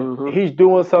 and Mm-hmm. he's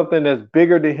doing something that's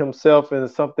bigger than himself and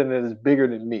something that is bigger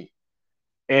than me.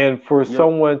 And for Yep.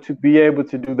 someone to be able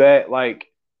to do that, like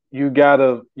you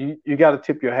gotta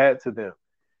tip your hat to them.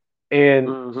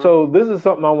 And Mm-hmm. so this is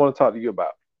something I want to talk to you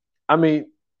about. I mean,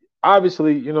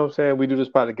 obviously, you know what I'm saying? We do this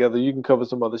part together. You can cover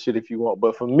some other shit if you want.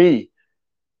 But for me,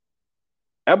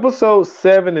 episode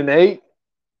 7 and 8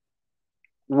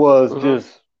 was Mm-hmm.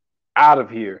 just out of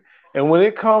here. And when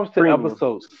it comes to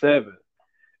Premium.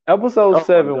 episode Oh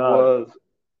my seven god. was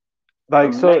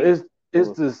like so Amazing.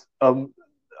 it's this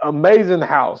amazing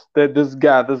house that this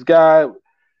guy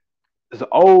is an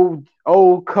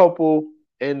old couple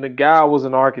and the guy was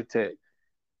an architect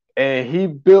and he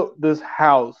built this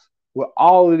house with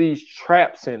all of these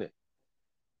traps in it.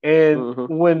 And Mm-hmm.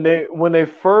 when they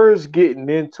first getting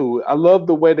into it, I love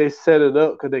the way they set it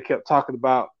up because they kept talking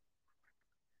about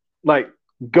like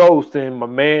ghosts and my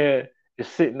man is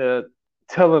sitting there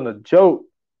telling a joke.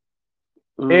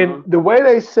 And Mm-hmm. the way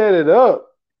they set it up,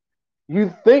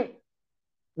 you think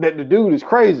that the dude is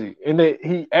crazy and that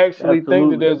he actually think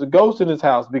that Absolutely. there's a ghost in his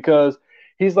house because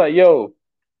he's like, yo,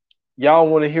 y'all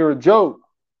want to hear a joke?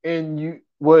 And he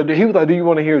was like, do you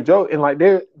want to hear a joke? And like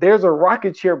there's a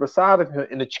rocking chair beside of him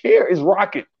and the chair is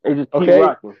rocking. It just keep Okay.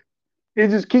 rocking. It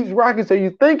just keeps rocking. So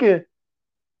you're thinking,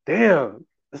 damn,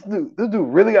 this dude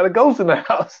really got a ghost in the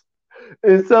house.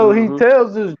 And so he Mhm.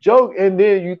 tells this joke, and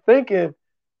then you thinking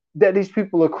that these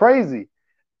people are crazy.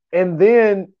 And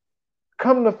then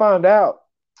come to find out,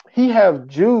 he have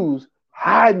Jews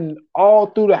hiding all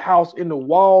through the house, in the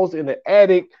walls, in the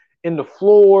attic, in the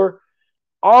floor,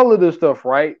 all of this stuff,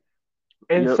 right?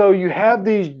 And Yep. so you have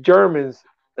these Germans.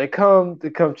 They come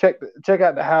check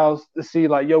out the house to see,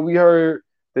 like, yo, we heard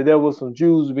that there was some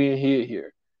Jews being hid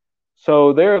here.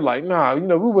 So they're like, nah, we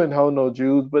wouldn't hold no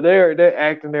Jews, but they're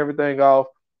acting everything off.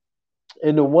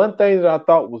 And the one thing that I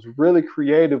thought was really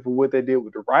creative with what they did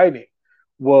with the writing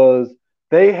was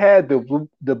they had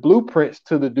the blueprints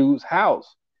to the dude's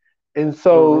house. And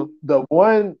so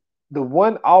Mhm. the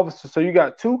one officer, so you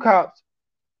got two cops,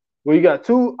 well, you got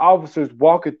two officers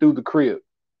walking through the crib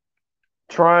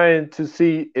trying to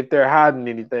see if they're hiding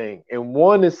anything, and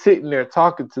one is sitting there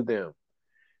talking to them.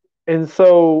 And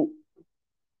so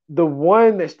the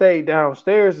one that stayed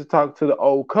downstairs to talk to the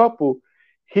old couple,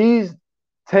 he's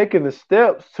taking the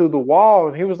steps to the wall,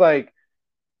 and he was like,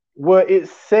 well, it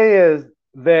says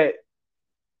that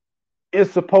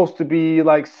it's supposed to be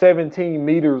like 17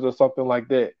 meters or something like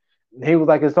that. And he was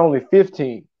like, it's only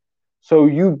 15. So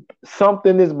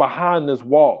something is behind this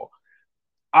wall.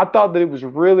 I thought that it was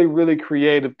really, really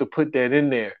creative to put that in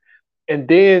there. And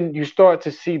then you start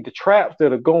to see the traps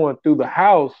that are going through the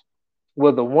house,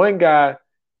 where the one guy,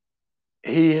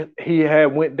 he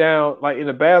had went down like in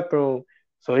the bathroom,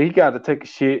 so he got to take a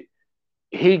shit.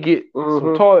 He get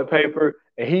some Mhm. toilet paper,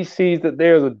 and he sees that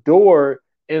there's a door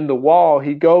in the wall.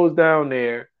 He goes down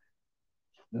there.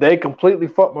 They completely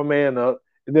fuck my man up.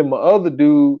 And then my other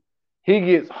dude, he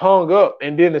gets hung up,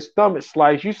 and then his stomach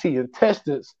sliced. You see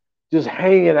intestines just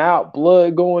hanging out,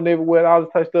 blood going everywhere, all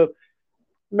this type of stuff.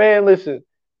 Man, listen,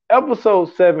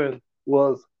 episode 7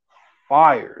 was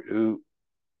fire, dude.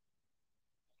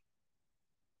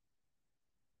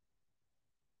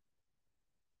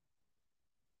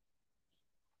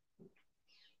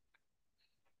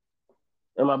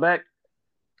 Am I back?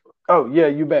 Oh yeah,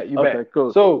 you bet, you bet. Okay.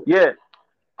 Cool. So Yeah,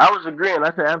 I was agreeing.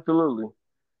 I said absolutely.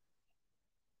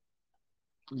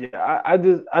 yeah, I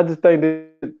just think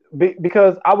that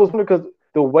because I was wondering, because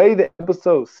the way the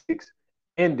episode 6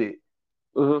 ended,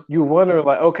 Mhm. you wonder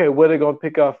like, okay, where they gonna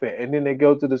pick up at, and then they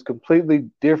go to this completely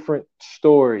different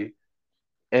story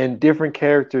and different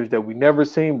characters that we never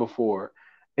seen before,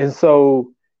 and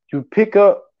so you pick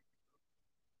up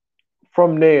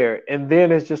from there, and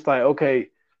then it's just like, okay,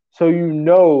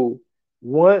 so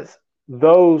once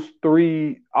those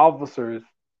three officers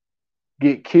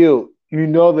get killed,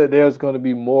 that there's going to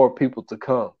be more people to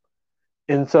come,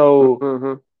 and so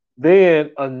Mhm.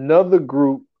 then another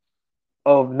group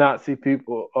of Nazi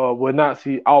people, when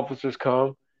Nazi officers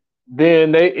come,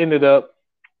 then they ended up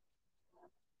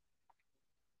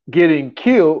getting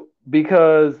killed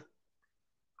because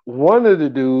one of the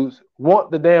dudes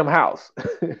want the damn house.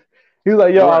 He was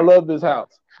like, "Yo, I Right. love this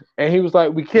house," and he was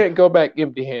like, "We can't go back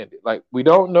empty-handed. Like, we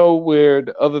don't know where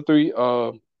the other three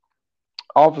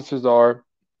officers are.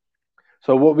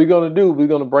 So what we're gonna do? We're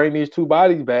gonna bring these two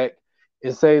bodies back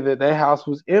and say that their house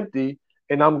was empty,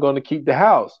 and I'm gonna keep the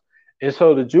house." And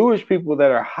so the Jewish people that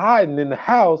are hiding in the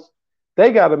house,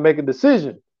 they got to make a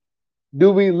decision.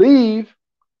 Do we leave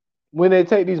when they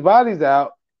take these bodies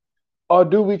out, or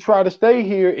do we try to stay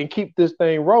here and keep this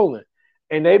thing rolling?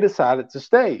 And they decided to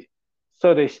stay.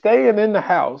 So they staying in the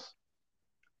house,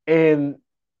 and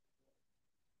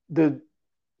the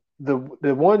the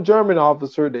one German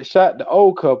officer that shot the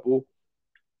old couple,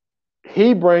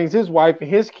 he brings his wife and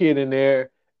his kid in there,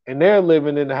 and they're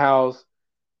living in the house,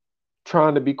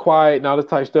 trying to be quiet and all this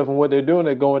type of stuff. And what they're doing,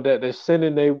 they're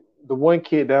sending the one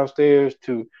kid downstairs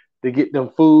to get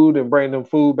them food and bring them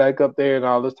food back up there and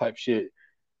all this type of shit.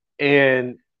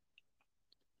 And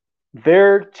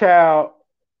their child,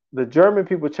 the German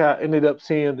people child, ended up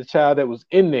seeing the child that was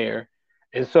in there.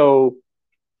 And so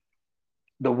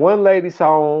the one lady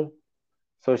saw him,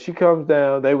 so she comes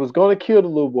down. They was gonna kill the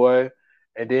little boy,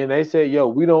 and then they said, "Yo,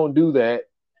 we don't do that."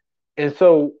 And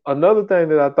so another thing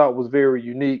that I thought was very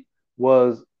unique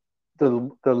was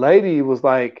the lady was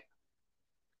like,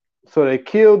 so they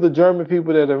killed the German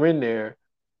people that are in there,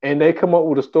 and they come up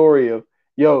with a story of,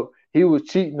 "Yo, he was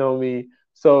cheating on me,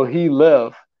 so he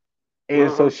left."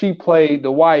 And so Mhm. she played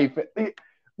the wife.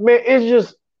 Man,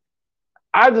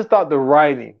 I just thought the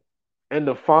writing in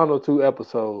the final two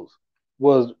episodes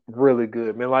was really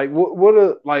good, man. Like, what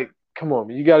are, like, come on,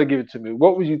 man, you got to give it to me.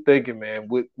 What was you thinking, man,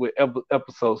 with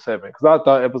episode 7? Because I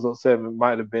thought episode 7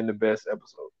 might have been the best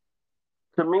episode.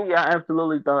 To me, I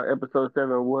absolutely thought episode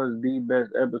 7 was the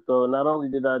best episode. Not only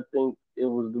did I think it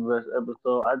was the best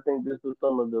episode, I think this was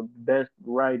some of the best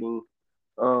writing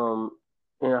um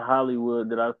in Hollywood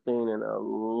that I've seen in a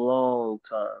long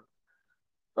time.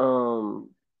 Um,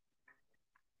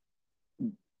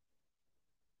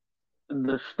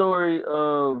 the story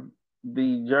of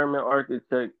the German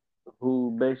architect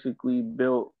who basically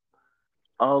built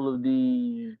all of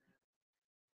these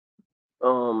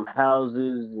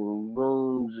houses and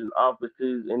rooms and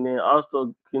offices, and then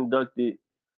also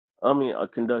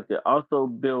also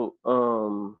built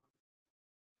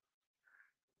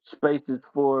spaces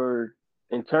for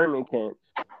internment camps.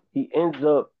 He ends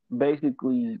up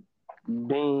basically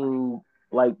being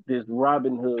like this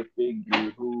Robin Hood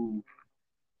figure who,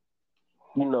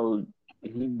 you know,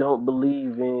 he don't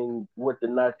believe in what the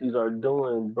Nazis are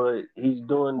doing, but he's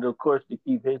doing it, of course, to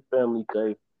keep his family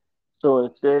safe. So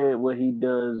instead, what he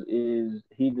does is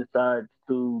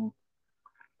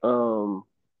um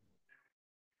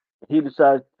he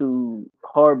decides to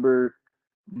harbor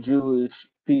Jewish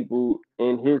people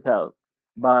in his house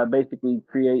by basically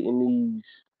creating these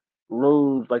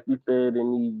rooms, like you said,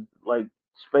 in these like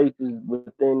spaces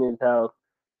within his house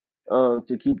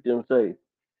to keep them safe.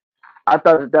 I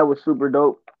thought that that was super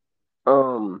dope.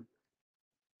 Um,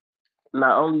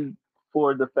 Not only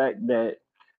for the fact that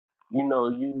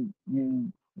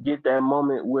you get that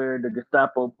moment where the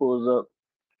Gestapo pulls up,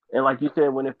 and like you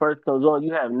said, when it first comes on,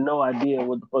 you have no idea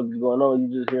what the fuck is going on.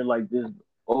 You just hear like this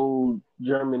old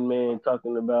German man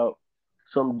talking about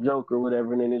some joke or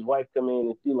whatever, and then his wife come in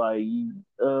and she like,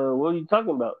 what are you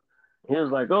talking about? He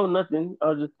was like, oh, nothing. I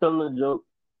was just telling a joke,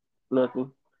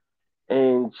 nothing.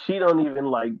 And she don't even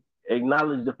like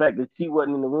acknowledge the fact that she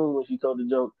wasn't in the room when she told the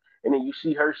joke. And then you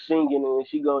see her singing, and then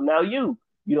she go, "Now you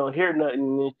don't hear nothing."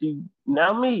 And then she,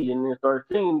 "Now me," and then start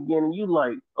singing again. And you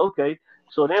like, okay.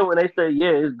 So then when they say, "Yeah,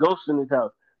 it's ghosts in this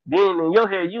house," then in your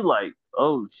head you like,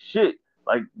 "Oh shit!"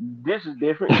 Like this is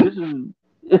different. This is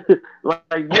like,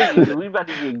 nigga, we about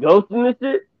to get ghosts in this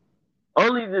shit.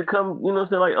 Only to come, you know what I'm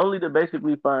saying? Like only to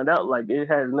basically find out like it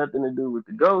has nothing to do with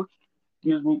the ghost.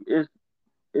 Excuse me. It's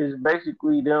is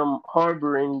basically them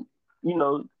harboring, you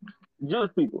know,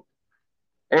 Jewish people.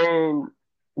 And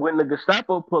when the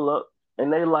Gestapo pull up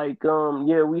and they like,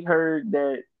 yeah, we heard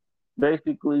that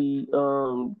basically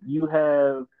you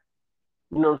have,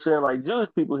 you know what I'm saying, like Jewish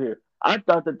people here. I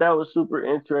thought that that was super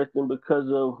interesting because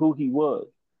of who he was.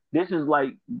 This is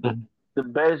like the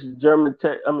best German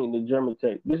tech. I mean, the German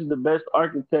tech. This is the best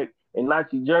architect in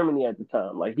Nazi Germany at the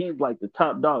time. Like he's like the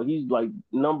top dog. He's like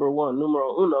number one,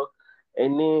 numero uno.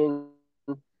 And then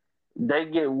they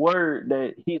get word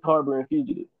that he's harboring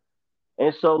fugitives.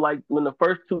 And so, like, when the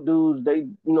first two dudes, they,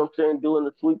 you know what I'm saying, doing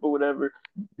the sweep or whatever,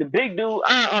 the big dude,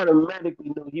 I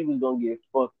automatically knew he was going to get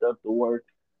fucked up the worst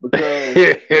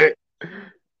because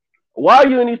why are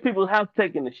you in these people's house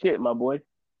taking the shit, my boy?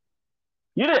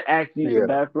 You didn't ask to use the Yeah.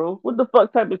 bathroom. What the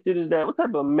fuck type of shit is that? What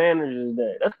type of manners is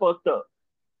that? That's fucked up.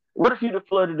 What if you'd have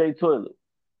flooded their toilet?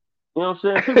 You know what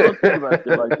I'm saying? People don't think about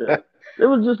shit like that. It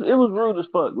was rude as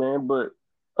fuck, man. But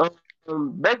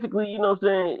basically, you know what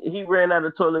I'm saying? He ran out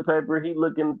of toilet paper. He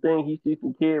looking the thing. He see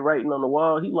some kid writing on the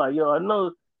wall. He like, yo, I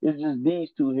know it's just these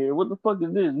two here. What the fuck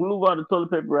is this? Move all the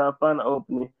toilet paper out, find an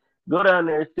opening, go down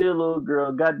there, see a little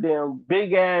girl, goddamn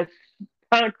big ass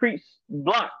concrete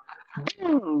block,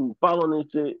 boom, following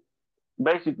this shit.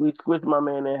 Basically, squish my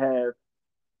man in half.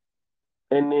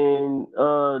 And then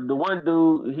the one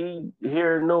dude, he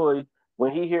hear a noise.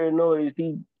 When he hear a noise,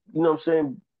 he, you know what I'm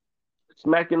saying,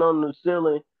 smacking on the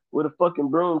ceiling with a fucking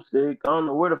broomstick. I don't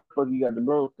know where the fuck he got the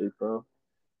broomstick from,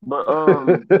 but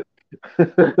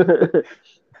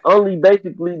only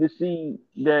basically to see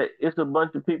that it's a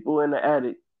bunch of people in the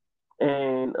attic,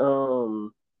 and you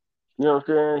know what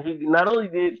I'm saying. He not only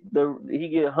did he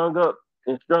get hung up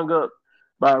and strung up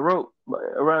by a rope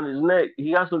around his neck,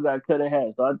 he also got cut in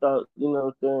half. So I thought, you know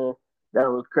what I'm saying, that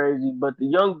was crazy. But the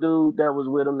young dude that was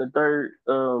with him, the third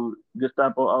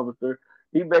Gestapo officer,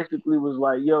 he basically was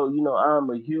like, "Yo, you know, I'm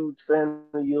a huge fan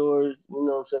of yours. You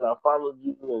know what I'm saying? I followed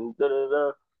you and da da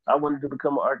da. I wanted to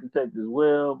become an architect as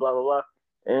well. Blah blah blah."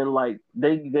 And like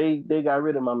they got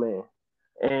rid of my man.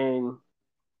 And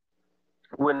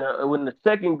when the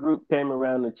second group came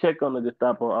around to check on the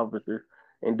Gestapo officer,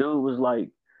 and dude was like,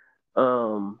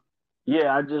 um,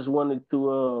 "Yeah, I just wanted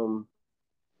to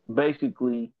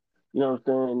basically, you know what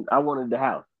I'm saying, I wanted the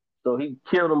house." So he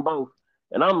killed them both.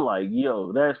 And I'm like,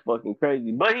 yo, that's fucking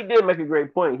crazy. But he did make a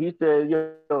great point. He said,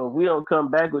 yo, if we don't come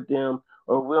back with them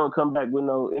or if we don't come back with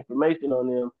no information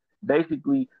on them,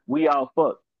 basically we all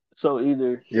fucked. So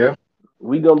either Yeah.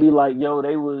 we gonna be like, yo,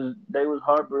 they was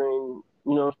harboring,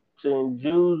 you know what I'm saying,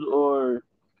 Jews, or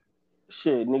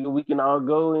shit, nigga, we can all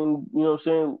go and you know what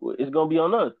I'm saying, it's gonna be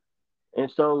on us.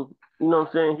 And so, you know what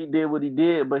I'm saying, he did what he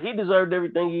did, but he deserved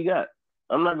everything he got.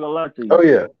 I'm not gonna lie to you. Oh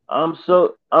yeah.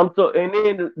 And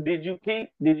then did you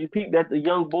peep that the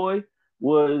young boy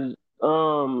was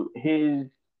his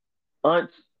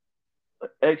aunt's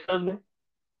ex-husband?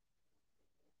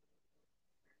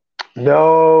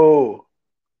 No,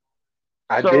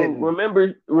 I So didn't.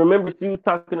 remember she was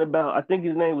talking about, I think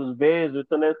his name was Vez or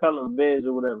something, let's call him Vez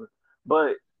or whatever.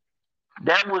 But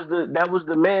that was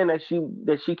the man that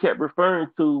she kept referring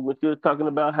to when she was talking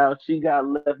about how she got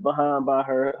left behind by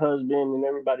her husband and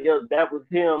everybody else. That was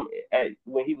him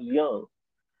when he was young,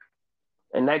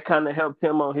 and that kind of helped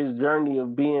him on his journey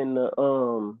of being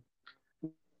the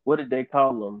what did they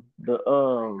call him,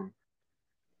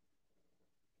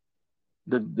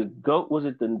 the goat, was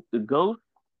it the ghost?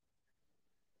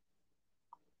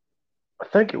 I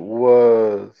think it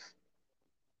was.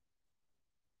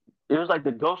 It was like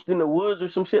the ghost in the woods or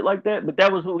some shit like that. But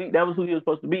that was who he was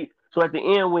supposed to be. So at the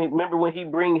end, remember when he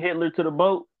bring Hitler to the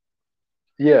boat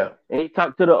Yeah. and he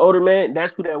talked to the older man,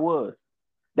 that's who that was.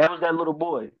 That was that little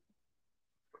boy.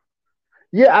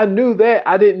 Yeah, I knew that.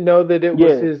 I didn't know that it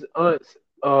was Yeah. his aunt's.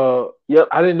 Uh, Yep.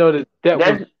 I didn't know that was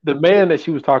That's the man that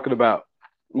she was talking about.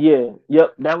 yeah.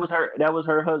 Yep. That was her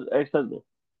ex-husband.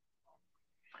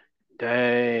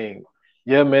 Dang.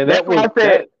 Yeah, man. That's That why was I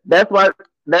said. that.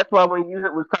 That's why when you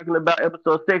was talking about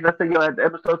episode 6, I said, at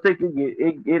episode 6,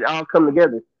 it all come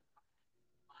together.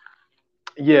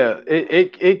 Yeah,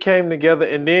 it came together,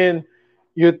 and then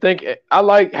you think I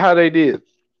like how they did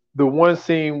the one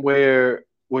scene where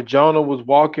Jonah was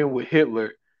walking with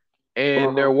Hitler,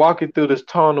 and they're Uh-huh. walking through this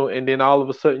tunnel, and then all of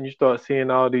a sudden you start seeing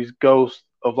all these ghosts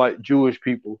of like Jewish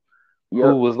people who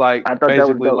Yep. was like I thought that was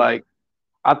basically dope. like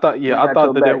I thought He yeah I got thought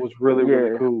your that back. was really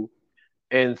really Yeah. cool,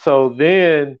 and so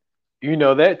then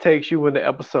that takes you into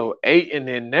episode 8, and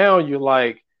then now you're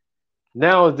like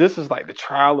now this is like the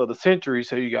trial of the century.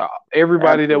 So you got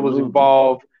everybody that was Absolutely.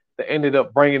 involved that ended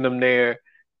up bringing them there,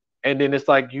 and then it's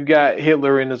like you got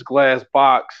Hitler in this glass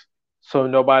box, so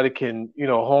nobody can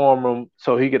harm him,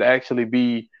 so he could actually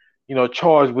be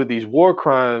charged with these war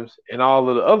crimes and all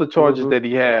of the other charges Hmm. that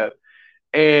he had.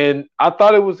 And I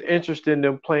thought it was interesting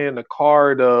them playing the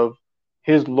card of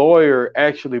his lawyer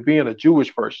actually being a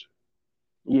Jewish person.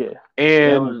 Yeah. That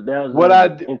And was that was what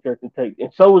an I interesting take,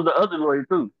 and so was the other lawyer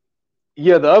too.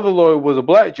 yeah, the other lawyer was a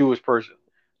black Jewish person.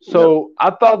 Yep. So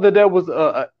I thought that was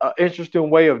a interesting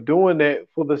way of doing that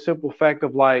for the simple fact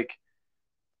of like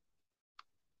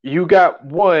you got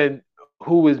one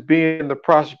who is being the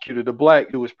prosecutor, the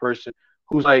black Jewish person,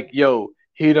 who's like, yo,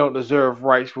 he don't deserve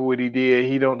rights for what he did.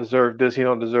 He don't deserve this. He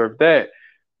don't deserve that.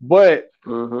 But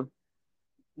Hmm.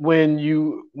 when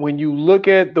you look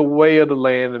at the way of the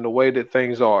land and the way that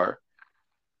things are,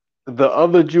 the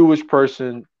other Jewish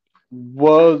person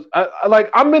was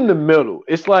I'm in the middle.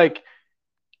 It's like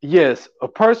yes, a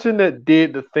person that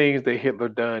did the things that Hitler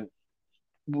done,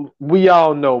 we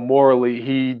all know morally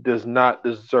he does not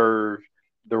deserve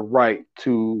the right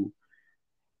to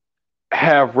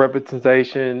have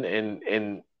representation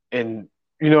and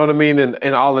you know what I mean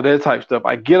and all of that type stuff.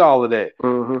 I get all of that,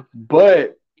 Hmm.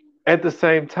 but at the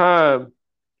same time,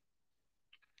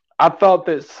 I thought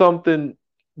that something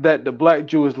that the black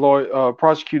Jewish lawyer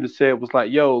prosecutor said was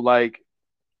like, "Yo, like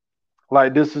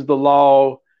this is the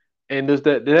law." And this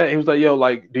that he was like, yo,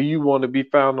 like, do you want to be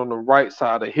found on the right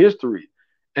side of history?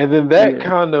 And then that Yeah.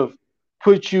 kind of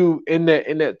puts you in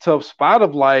that tough spot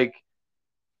of like,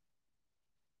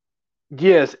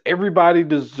 yes, everybody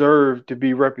deserves to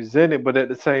be represented, but at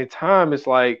the same time, it's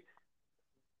like,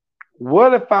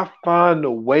 what if I find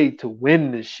a way to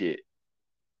win this shit?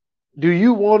 Do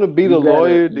you want to be You the gotta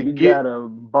lawyer to you get gotta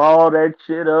ball that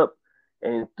shit up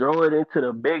and throw it into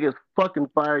the biggest fucking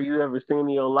fire you ever seen in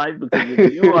your life. Because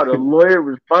if you are the lawyer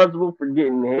responsible for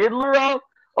getting Hitler out,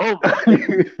 oh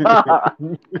my god,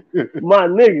 my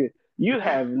nigga, you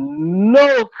have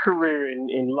no career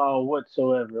in law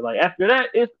whatsoever. Like after that,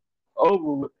 it's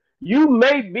over with. You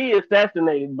may be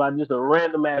assassinated by just a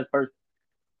random ass person.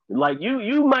 Like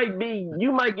you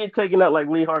might get taken out like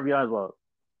Lee Harvey Oswald.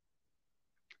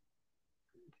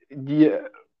 yeah,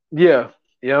 yeah.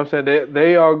 You know what I'm saying?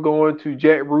 They are going to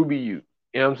Jack Ruby you.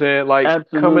 You know what I'm saying?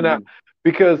 Like coming out Absolutely.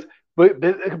 because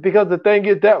because the thing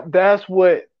is that's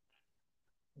what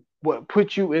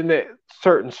puts you in that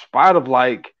certain spot of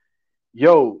like,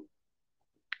 yo,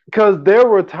 because there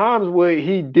were times where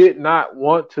he did not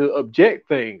want to object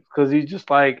things because he's just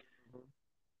like,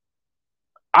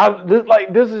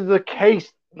 this is the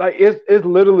case. Like it's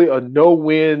literally a no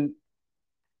win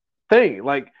thing.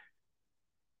 Like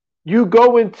you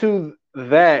go into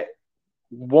that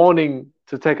wanting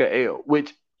to take a L,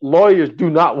 which lawyers do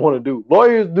not want to do.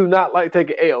 Lawyers do not like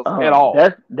taking L's at all.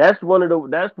 That's one of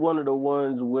the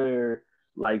ones where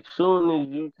Like soon as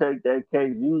you take that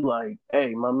case, you like,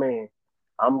 hey, my man,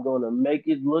 I'm gonna make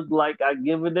it look like I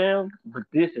give a damn, but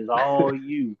this is all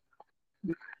you.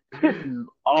 This is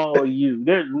all you.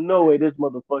 There's no way this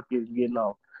motherfucker is getting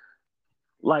off.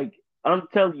 Like, I'm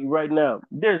telling you right now,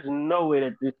 there's no way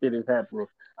that this shit is happening.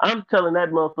 I'm telling that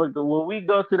motherfucker when we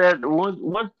go to that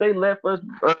once they left us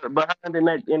behind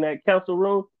in that council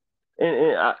room,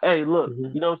 and hey, look,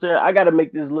 Mhm. you know what I'm saying? I got to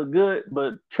make this look good,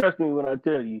 but trust me when I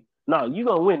tell you, no, you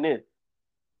gonna win this.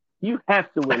 You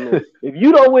have to win this. If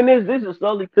you don't win this, this is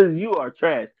solely because you are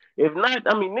trash. If not,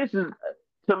 I mean, this is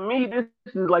to me, this is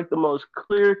like the most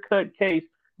clear cut case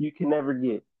you can never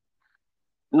get.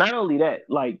 Not only that,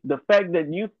 like the fact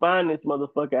that you find this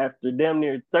motherfucker after damn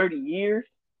near 30 years,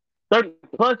 30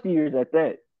 plus years at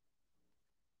that.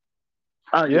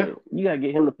 Oh Yeah. yeah, you gotta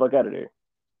get him the fuck out of there.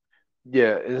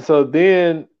 Yeah. And so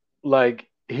then, like,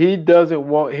 he doesn't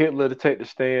want Hitler to take the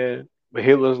stand, but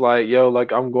Hitler's like, yo,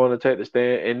 like, I'm going to take the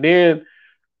stand. And then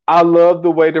I love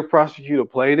the way the prosecutor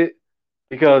played it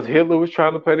because Mm-hmm. Hitler was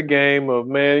trying to play the game of,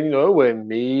 man, it wasn't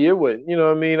me. It wasn't, what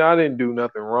I mean? I didn't do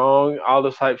nothing wrong, all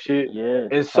this type shit. Yeah,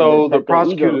 And had to so the attack that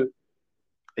ego. prosecutor,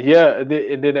 yeah, and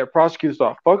then that prosecutor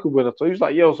started fucking with him. So he was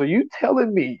like, yo, so you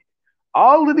telling me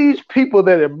all of these people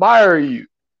that admire you,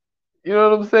 you know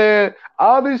what I'm saying?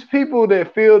 All these people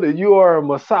that feel that you are a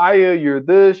messiah, you're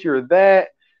this, you're that,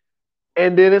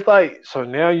 and then it's like, so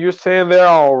now you're saying they're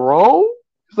all wrong?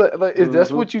 It's like, is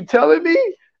that Mm-hmm. what you telling me?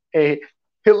 And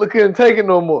Hitler couldn't take it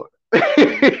no more.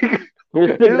 He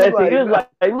was sick of It's that shit. He like, was like,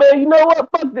 man, you know what?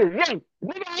 Fuck this. Yeah, nigga,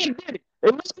 I did it. And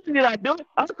not only did I do it,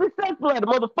 I'm successful at it,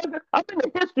 motherfucker. I'm in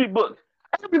the history books.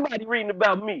 Everybody reading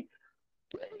about me.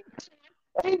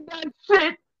 Ain't that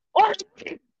shit on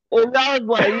me. And I was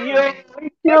like, yo,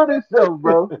 he killed himself,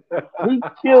 bro. He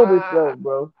killed himself,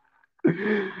 bro.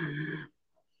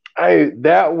 hey,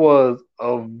 that was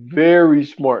a very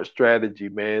smart strategy,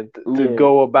 man, to Yeah.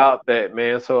 go about that,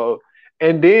 man. So,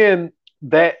 and then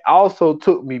that also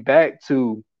took me back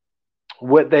to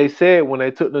what they said when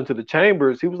they took them to the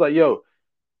chambers. He was like, yo,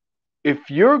 if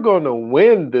you're going to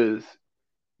win this,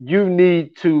 you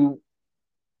need to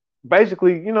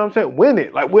basically, you know what I'm saying, win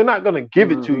it. Like, we're not going to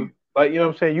give it to Mm-hmm. you. Like, you know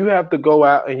what I'm saying? You have to go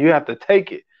out and you have to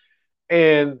take it.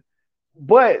 And,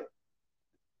 but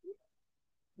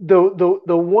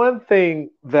the one thing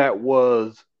that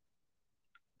was,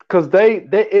 because they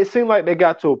it seemed like they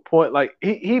got to a point, like,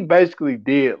 he basically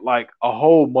did like a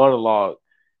whole monologue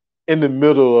in the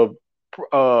middle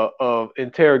of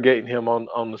interrogating him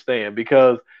on the stand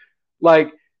because,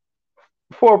 like,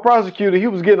 for a prosecutor, he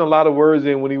was getting a lot of words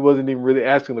in when he wasn't even really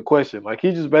asking the question. Like,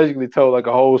 he just basically told like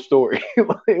a whole story.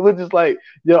 It was just like,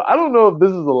 yo, I don't know if this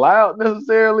is allowed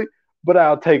necessarily, but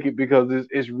I'll take it because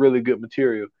it's really good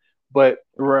material. But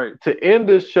Right. to end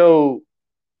the show,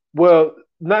 well,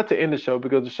 not to end the show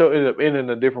because the show ended up ending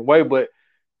a different way, but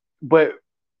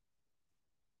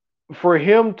for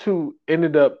him to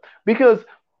ended up, because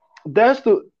that's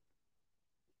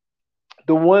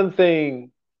the one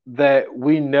thing that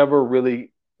we never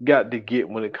really got to get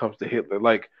when it comes to Hitler.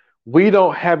 Like, we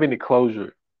don't have any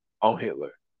closure on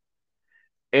Hitler.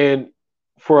 And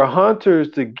for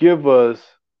Hunters to give us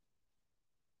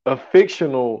a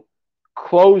fictional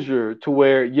closure to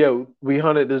where, yo, we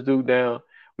hunted this dude down,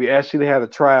 we actually had a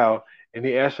trial, and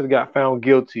he actually got found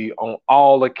guilty on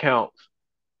all accounts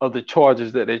of the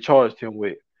charges that they charged him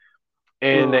with.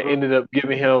 And that Mm-hmm. ended up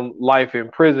giving him life in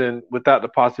prison without the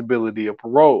possibility of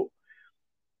parole.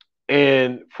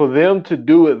 And for them to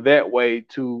do it that way,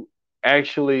 to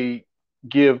actually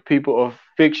give people a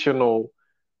fictional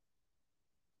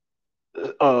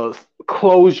uh,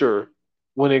 closure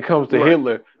when it comes to Right.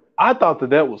 Hitler, I thought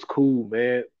that that was cool,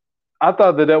 man. I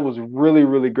thought that that was really,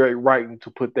 really great writing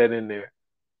to put that in there.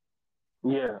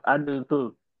 Yeah, I do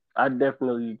too. I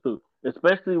definitely do too.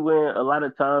 Especially when a lot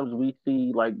of times we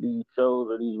see like these shows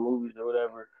or these movies or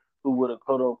whatever who would have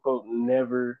quote unquote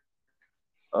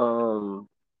um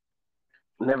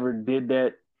never did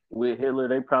that with Hitler.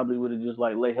 They probably would have just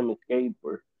like let him escape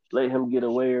or let him get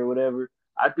away or whatever.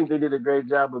 I think they did a great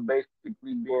job of basically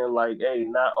being like, hey,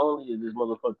 not only is this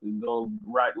motherfucker going to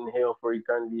rot in hell for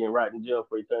eternity and rot in jail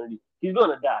for eternity, he's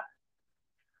gonna die.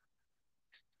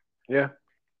 Yeah,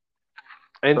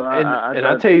 So and and I and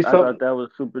I thought tell you I thought something, that was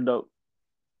super dope.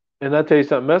 and I tell you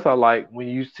something else I like when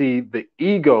you see the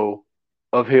ego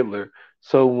of Hitler.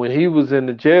 So when he was in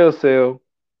the jail cell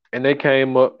and they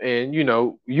came up, and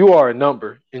you are a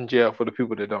number in jail for the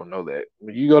people that don't know that.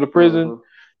 When you go to prison, Hmm.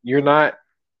 you're not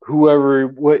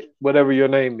whatever your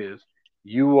name is.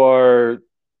 You are,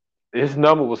 his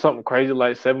number was something crazy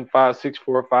like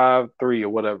 75645 3 or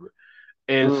whatever.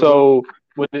 And Hmm. so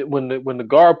when the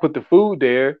guard put the food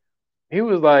there, He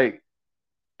was like,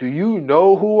 "Do you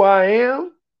know who I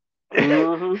am?"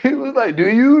 Mm-hmm. He was like, "Do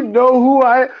you know who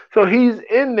I am?" So he's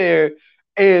in there,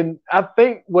 and I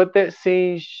think what that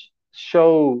scene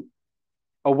showed,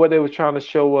 or what they were trying to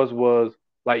show us, was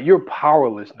like you're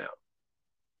powerless now.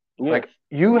 Yes. Like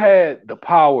you had the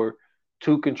power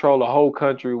to control a whole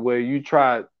country where you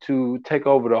tried to take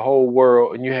over the whole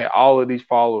world, and you had all of these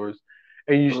followers,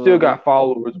 and you still Mm-hmm. got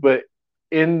followers, but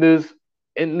in this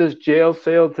in this jail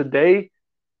cell today,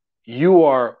 you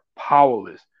are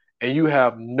powerless and you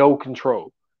have no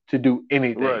control to do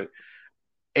anything. Right.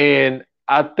 And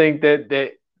I think that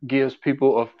that gives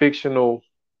people a fictional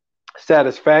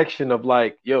satisfaction of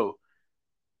like, yo,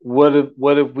 what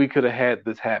if we could have had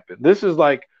this happen? This is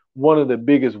like one of the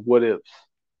biggest what ifs.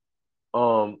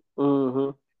 Um,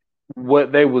 Mm-hmm.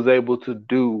 what they was able to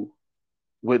do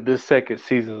with this second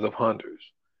seasons of Hunters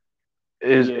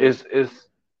is Yeah.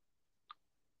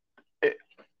 it,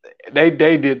 they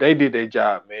did their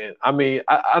job, man. I mean,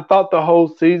 I thought the whole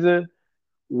season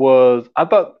was I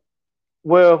thought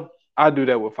well, I do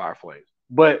that with Fire Flames.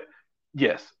 But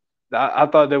yes, I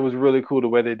thought that was really cool the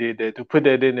way they did that to put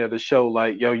that in there to show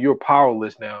like, yo, you're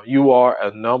powerless now. You are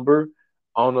a number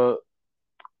on a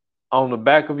on the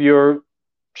back of your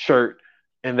shirt,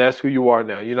 and that's who you are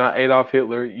now. You're not Adolf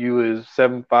Hitler. You is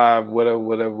 7'5", whatever,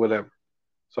 whatever, whatever.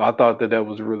 So I thought that that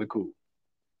was really cool.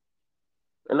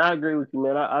 And I agree with you,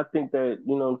 man. I think that,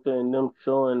 you know what I'm saying, them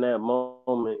showing that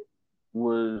moment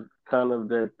was kind of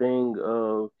that thing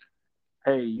of,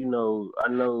 hey, I know,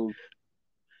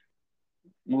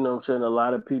 what I'm saying, a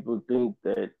lot of people think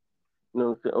that, what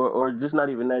I'm saying, or just not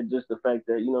even that, just the fact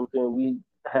that, what I'm saying, we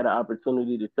had an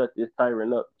opportunity to shut this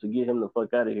tyrant up to get him the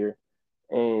fuck out of here.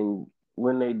 And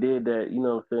when they did that, what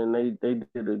I'm saying, they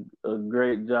did a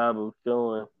great job of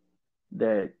showing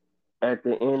that at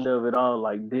the end of it all,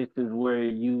 like this is where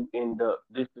you end up.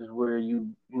 This is where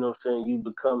you know what I'm saying, you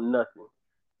become nothing.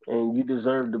 And you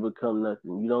deserve to become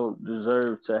nothing. You don't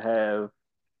deserve to have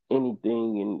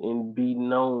anything and be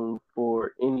known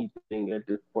for anything at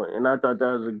this point. And I thought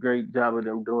that was a great job of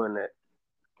them doing that.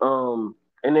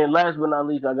 And then last but not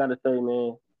least, I gotta say,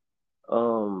 man,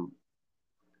 um,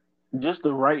 just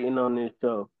the writing on this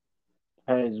show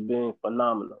has been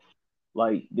phenomenal.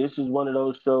 Like this is one of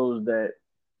those shows that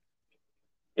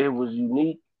it was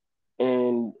unique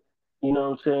and what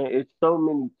I'm saying, it's so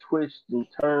many twists and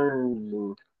turns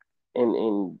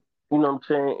and what I'm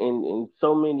saying, and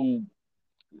so many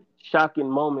shocking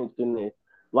moments in this.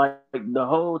 Like the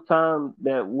whole time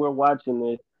that we're watching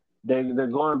this, they're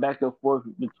going back and forth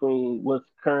between what's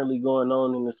currently going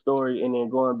on in the story and then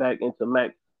going back into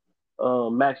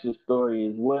Max's story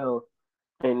as well,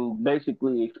 and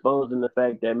basically exposing the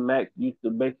fact that Max used to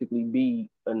basically be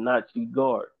a Nazi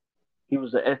guard. He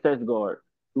was an SS guard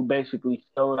who basically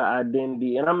stole the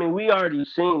identity. And I mean, we already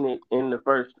seen it in the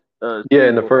first Yeah,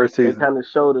 in the season. first They season. kind of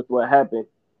showed us what happened,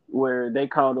 where they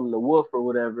called him the Wolf or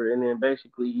whatever, and then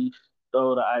basically he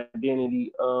stole the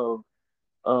identity of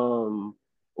um,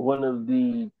 one of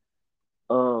the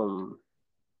um,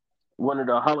 one of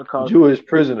the Holocaust, Jewish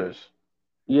prisoners.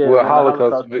 yeah, Well, one of the Holocaust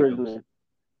Holocaust victims. prisoners.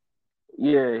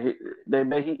 Yeah,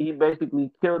 he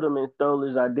basically killed him and stole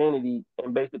his identity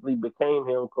and basically became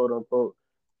him, quote unquote.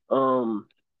 Um,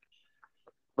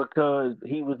 because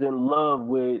he was in love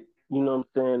with, what I'm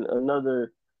saying,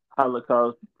 another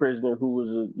Holocaust prisoner who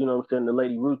was, what I'm saying, the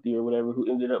lady Ruthie or whatever, who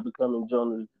ended up becoming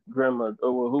Jonah's grandmother,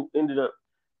 or well, who ended up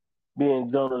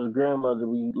being Jonah's grandmother.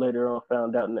 We later on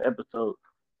found out in the episode.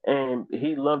 And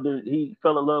he loved her. He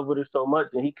fell in love with her so much,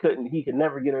 and he could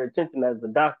never get her attention as a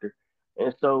doctor.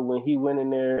 And so when he went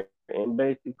in there and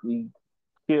basically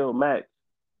killed Max,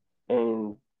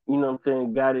 and what I'm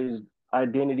saying, got his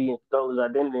identity and stole his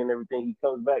identity and everything. He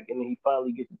comes back and then he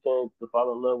finally gets a chance to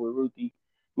fall in love with Ruthie.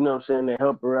 What I'm saying, they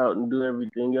help her out and do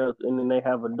everything else, and then they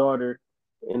have a daughter,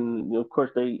 and of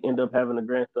course they end up having a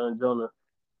grandson, Jonah,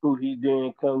 who he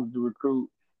then comes to recruit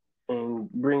and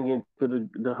bring into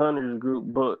the hunters group.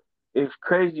 But it's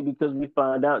crazy because we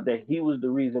find out that he was the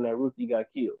reason that Ruthie got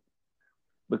killed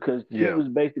because she Yeah. was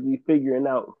basically figuring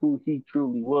out who he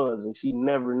truly was, and she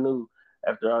never knew.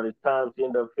 After all this time, she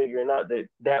ended up figuring out that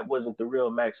that wasn't the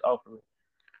real Max Offering.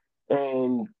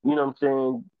 And what I'm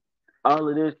saying, all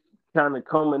of this kind of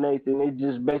culminates, and it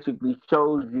just basically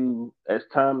shows you as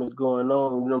time is going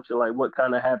on. What I'm saying, like what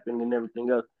kind of happened and everything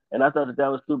else. And I thought that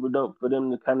that was super dope for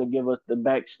them to kind of give us the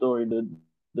backstory,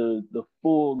 the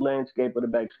full landscape of the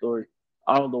backstory,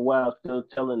 all the while still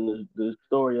telling the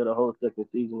story of the whole second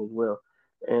season as well.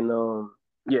 And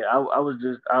yeah, I was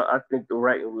just I think the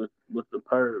writing was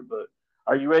superb. But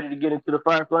are you ready to get into the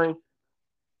Fire Flame?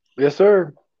 Yes,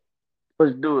 sir.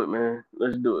 Let's do it, man.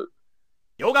 Let's do it.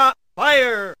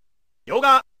 Fire!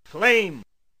 Yoga Flame!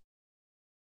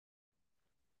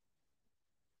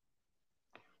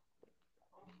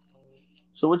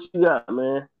 So what you got,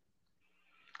 man?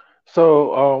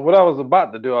 So what I was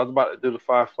about to do, I was about to do the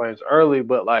Five Flames early,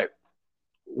 but like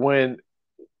when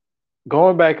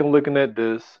going back and looking at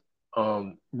this,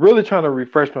 really trying to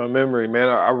refresh my memory, man.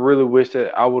 I really wish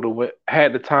that I would have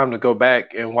had the time to go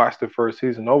back and watch the first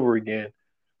season over again.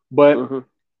 But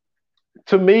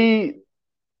to me,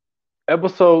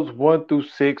 episodes 1 through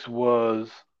 6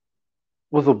 was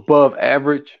above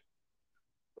average,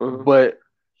 but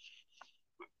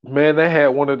man, they had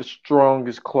one of the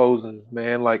strongest closings,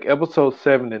 man. Like episode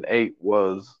 7 and 8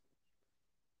 was,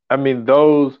 I mean,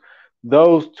 those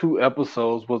 2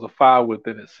 episodes was a file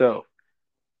within itself.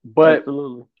 But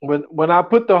Absolutely. when I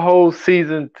put the whole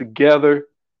season together,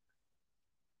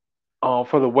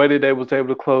 for the way that they was able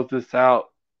to close this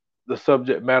out, the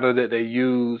subject matter that they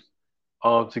used,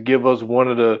 to give us one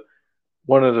of the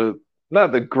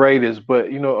not the greatest,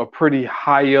 but you know, a pretty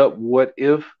high up what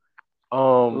if.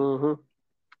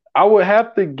 I would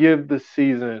have to give the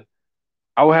season.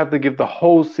 I would have to give the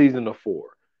whole season a 4.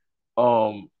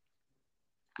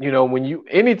 You know,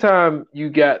 anytime you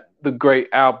got the great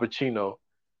Al Pacino,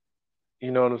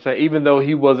 you know what I'm saying? Even though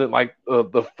he wasn't like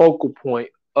the focal point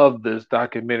of this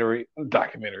documentary,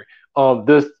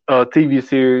 this TV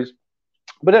series,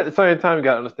 but at the same time, you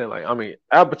gotta understand, like, I mean,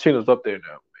 Al Pacino's up there now,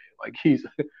 man. Like he's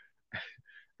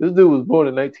this dude was born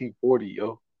in 1940,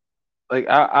 yo. Like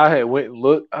I had went and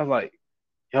looked, I was like,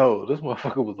 yo, this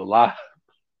motherfucker was alive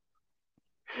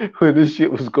when this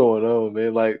shit was going on,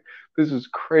 man. Like this is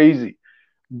crazy.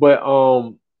 But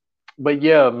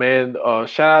yeah, man,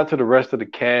 shout out to the rest of the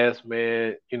cast,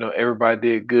 man. You know, everybody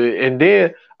did good. And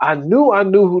then I knew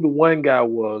who the one guy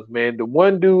was, man. The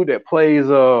one dude that plays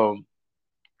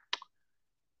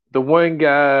the one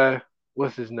guy,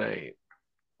 what's his name?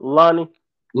 Lonnie.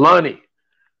 Yeah,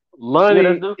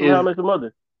 that's dude from How I Met Your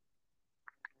Mother.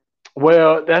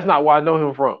 Well, that's not where I know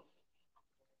him from.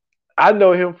 I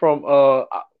know him from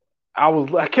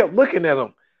I kept looking at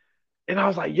him and I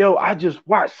was like, yo, I just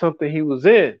watched something he was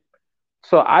in.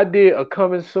 So I did a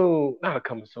coming soon, not a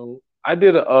coming soon. I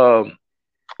did a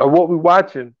what we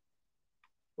watching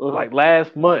like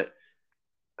last month.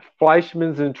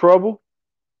 Fleischman's in Trouble.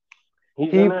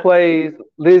 He plays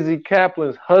Lizzie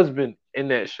Kaplan's husband in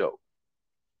that show.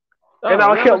 Oh, and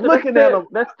I kept looking at him.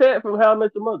 That's Ted from How I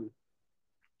Met Your Mother.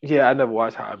 Yeah, I never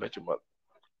watched How I Met Your Mother.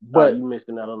 But you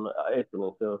missing out on the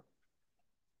excellent stuff.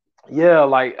 Yeah,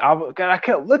 like I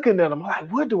kept looking at him, like,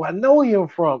 where do I know him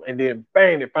from? And then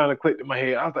bang, it finally clicked in my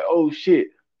head. I was like, oh shit,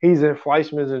 he's in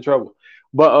Fleischman's in Trouble.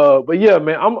 But yeah,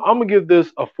 man, I'm gonna give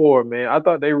this a 4, man. I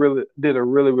thought they really did a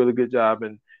really, really good job,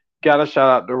 and gotta shout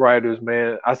out the writers,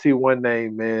 man. I see one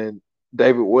name, man,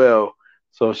 David Well.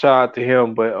 So shout out to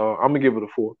him, but I'm gonna give it a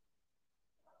 4.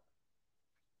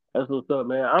 That's what's up,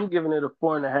 man. I'm giving it a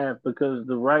 4.5 because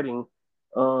the writing,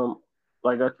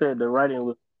 like I said, the writing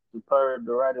was superb.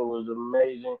 The writing was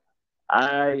amazing.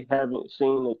 I haven't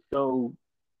seen a show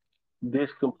this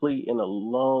complete in a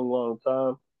long,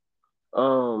 long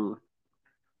time.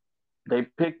 They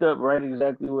picked up right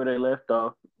exactly where they left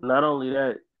off. Not only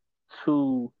that,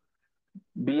 to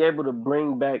be able to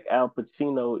bring back Al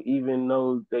Pacino, even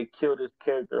though they killed his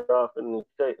character off in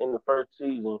the first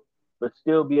season, but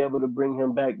still be able to bring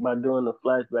him back by doing the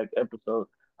flashback episode.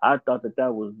 I thought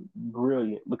that was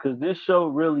brilliant because this show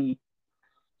really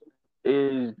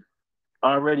is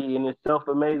already in itself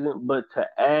amazing, but to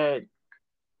add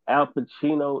Al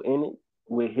Pacino in it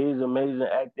with his amazing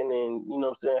acting and you know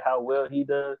what I'm saying how well he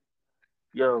does,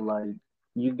 yo, like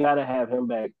you gotta have him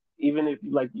back. Even if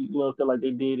like you know what I'm saying, like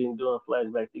they did in doing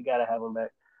flashbacks, you gotta have him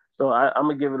back. So I'm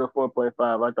gonna give it a 4.5.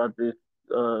 I thought this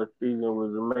season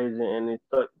was amazing, and it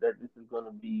sucks that this is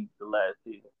gonna be the last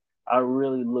season. I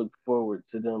really look forward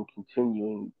to them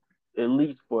continuing at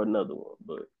least for another one,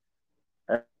 but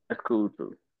that's cool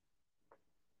too.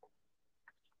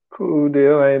 Cool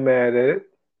deal. I ain't mad at it.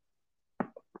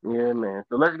 Yeah, man.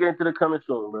 So let's get into the coming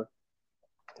soon, bro.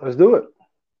 Let's do it.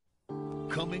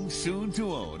 Coming soon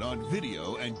to own on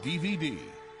video and DVD.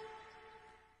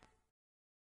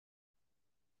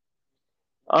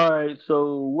 All right,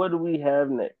 so what do we have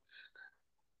next?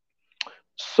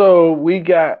 So we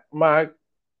got my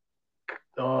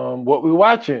what we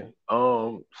watching.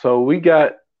 So we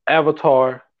got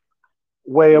Avatar,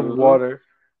 Way of Water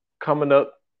coming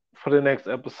up for the next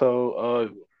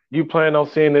episode. You plan on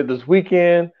seeing it this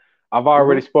weekend? I've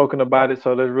already spoken about it,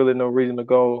 so there's really no reason to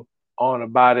go on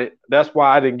about it. That's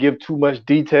why I didn't give too much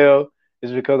detail,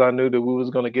 is because I knew that we was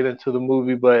gonna get into the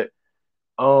movie. But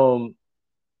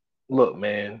look,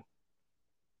 man,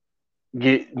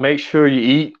 make sure you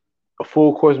eat a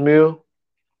full course meal.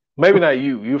 Maybe not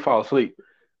you fall asleep.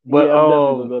 But Yeah, I'm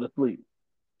definitely gonna go to sleep.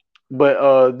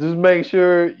 just make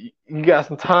sure you got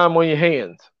some time on your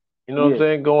hands. You know what I'm Yeah,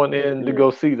 saying? Going in to yeah.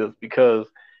 go see this because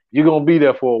you're gonna be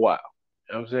there for a while.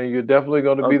 You know what I'm saying? You're definitely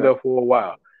gonna be Okay. there for a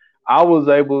while. I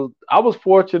was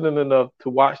fortunate enough to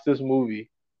watch this movie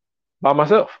by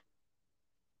myself.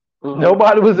 Hmm.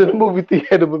 Nobody was in the movie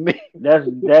theater but me.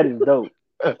 That is dope.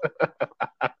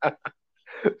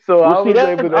 So Well, I see, was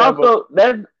that's able to have a also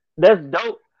that's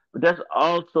dope, but that's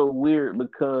also weird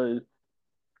because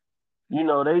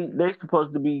they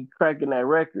supposed to be cracking that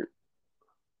record.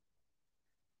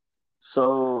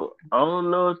 So I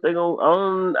don't know if they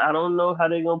gonna. I don't know how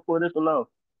they gonna pull this one off.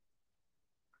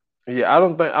 yeah, I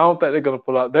don't think they're gonna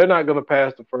pull out. They're not gonna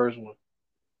pass the first one.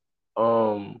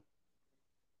 Um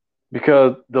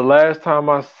because the last time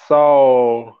I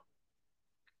saw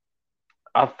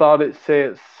I thought it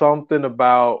said something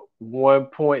about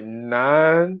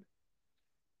 1.9,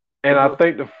 and I Hmm.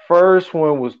 think the first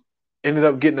one was ended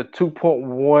up getting a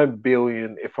 2.1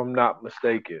 billion, if I'm not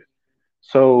mistaken.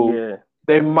 So Yeah.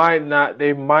 they might not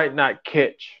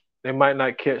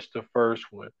catch the first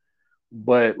one,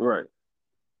 but Right.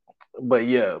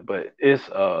 yeah, but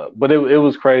it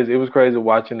was crazy. It was crazy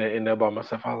watching it in there by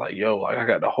myself. I was like, yo, like I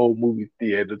got the whole movie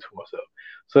theater to myself.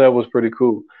 So that was pretty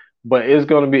cool. But it's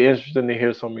gonna be interesting to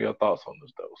hear some of your thoughts on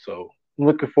this though. So I'm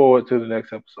looking forward to the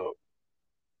next episode.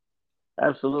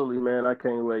 Absolutely, man. I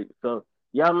can't wait. So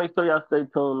y'all make sure y'all stay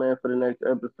tuned, man, for the next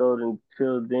episode.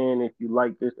 Until then, if you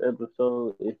like this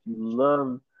episode, if you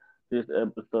love this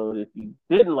episode, if you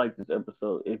didn't like this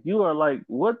episode, if you are like,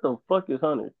 what the fuck is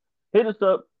Hunter? Hit us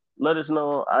up. Let us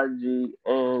know on IG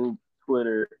and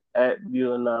Twitter at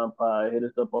ViewerNonPod. Hit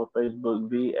us up on Facebook,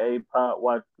 VA Pod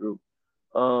Watch Group.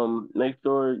 Make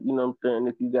sure, what I'm saying,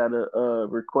 if you got a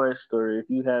request or if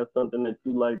you have something that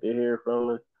you'd like to hear from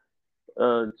us,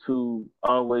 to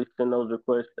always send those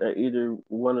requests at either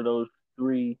one of those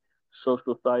three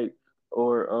social sites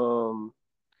or I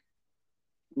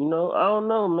don't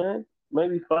know, man.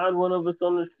 Maybe find one of us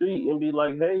on the street and be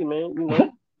like, hey man,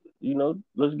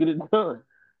 let's get it done.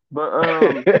 But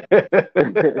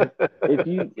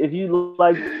if you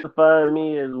like to find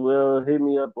me as well, hit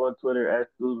me up on Twitter at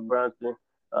Scoots Bronson.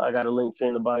 I got a link tree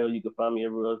in the bio. You can find me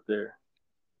everywhere else there.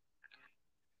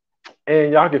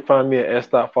 And y'all can find me at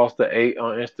s.foster8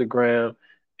 on Instagram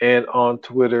and on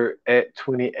Twitter at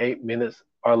 28 minutes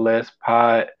or less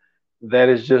pod. That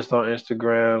is just on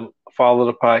Instagram. Follow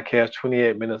the podcast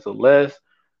 28 minutes or less.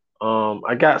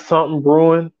 I got something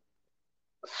brewing,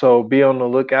 so be on the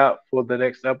lookout for the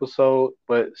next episode.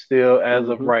 But still, as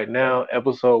of Hmm. right now,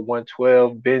 episode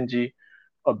 112, Benji,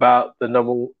 about the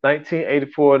number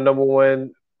 1984 number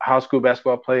one high school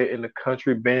basketball player in the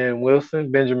country, Benjamin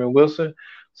Wilson.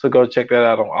 So go check that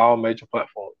out on all major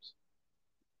platforms.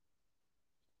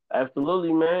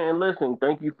 Absolutely, man. And listen,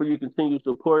 thank you for your continued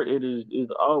support. It is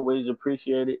always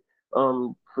appreciated.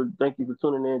 For thank you for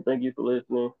tuning in. Thank you for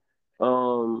listening.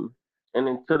 Um, and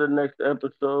until the next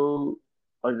episode,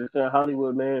 like I said,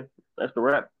 Hollywood, man. That's the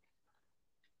wrap.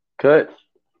 Cut.